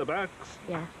generation off their backs.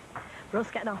 Yeah. But us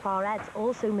getting off our heads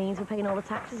also means we're paying all the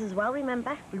taxes as well,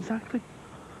 remember? Exactly.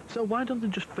 So why don't they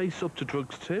just face up to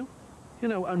drugs too? You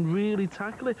know, and really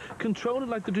tackle it. Control it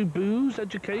like they do booze,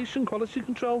 education, quality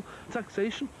control,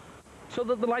 taxation. So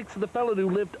that the likes of the fella who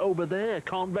lived over there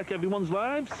can't wreck everyone's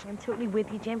lives. I'm totally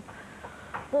with you, Jim.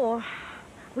 Or, are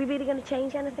we really going to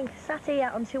change anything? Sat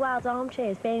here on 2 hard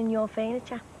armchairs burning your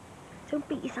furniture. Don't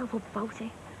beat yourself up about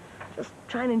it. Just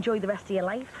try and enjoy the rest of your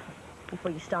life. before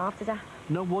you starve to death.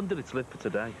 No wonder it's lit for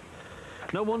today.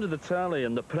 No wonder the telly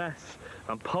and the press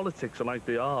and politics are like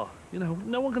they are. You know,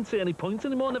 no one can see any point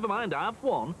anymore, never mind have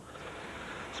one.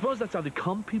 Suppose that's how they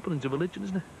con people into religion,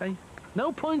 isn't it, eh?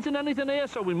 No point in anything here,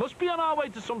 so we must be on our way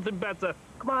to something better.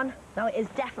 Come on, now it is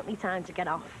definitely time to get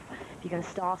off, if you're going to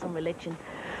start on religion.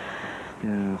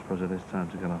 Yeah, I suppose it is time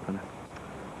to get off, isn't it?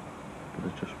 But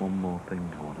there's just one more thing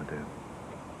I want to do.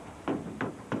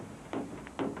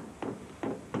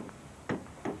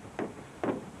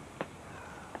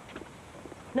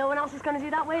 No one else is going to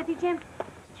do that with you, Jim?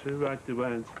 Too right they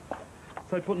won't.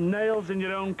 It's like putting nails in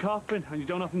your own coffin, and you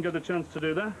don't often get the chance to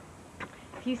do that.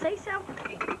 If you say so.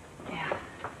 Yeah.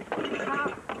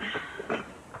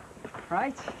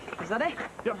 Right, is that it?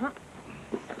 Yep.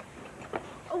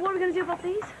 Oh, what are we going to do about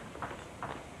these?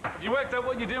 Have you worked out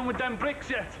what you're doing with them bricks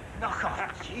yet? Knock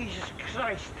off, Jesus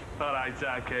Christ. All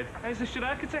right, kid. How's this your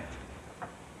architect?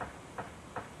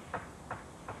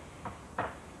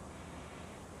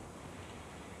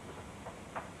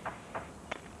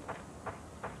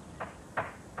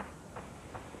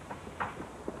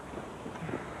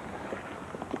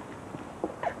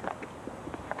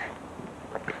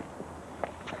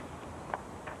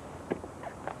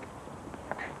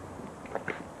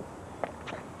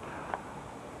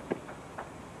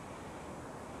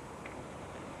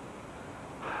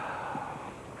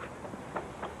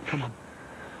 Come on.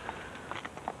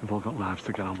 We've all got lives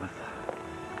to get on with.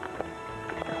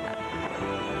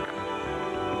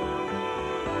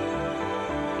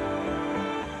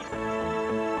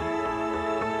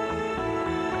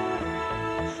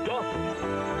 Stop!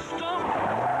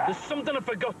 Stop! There's something I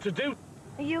forgot to do.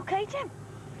 Are you okay, Jim?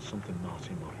 Something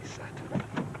naughty Molly said.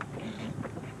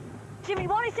 Jimmy,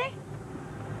 what is it?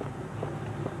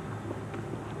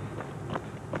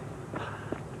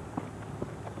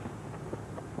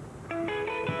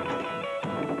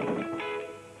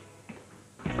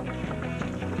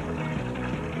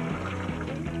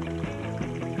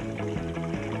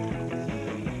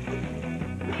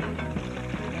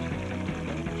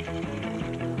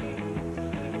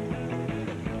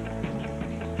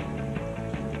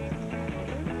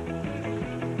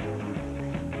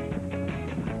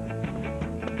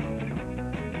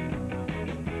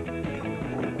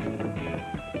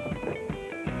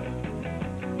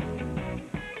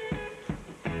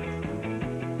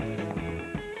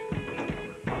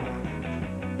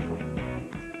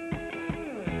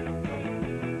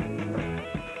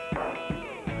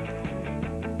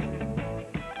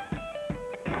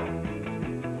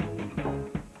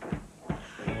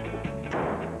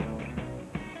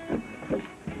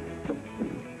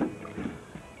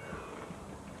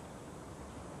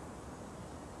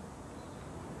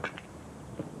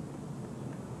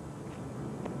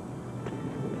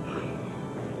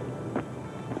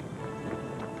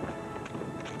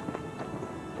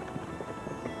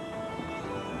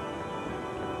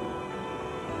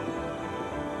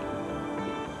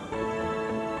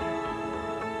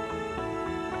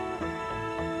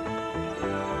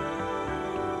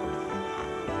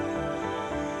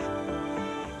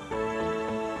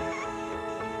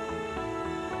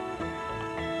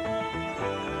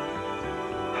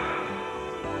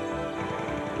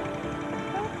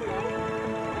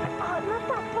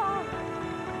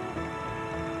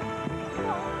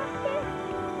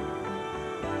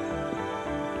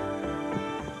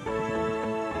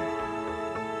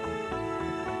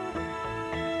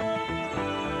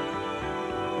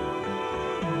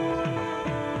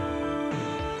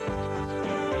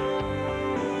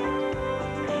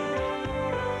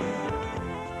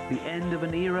 The end of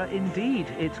an era indeed.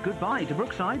 It's goodbye to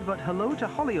Brookside, but hello to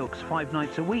Hollyoaks 5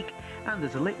 nights a week. And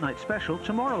there's a late night special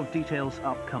tomorrow, details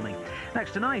upcoming.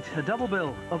 Next tonight, a double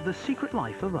bill of The Secret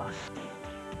Life of Us.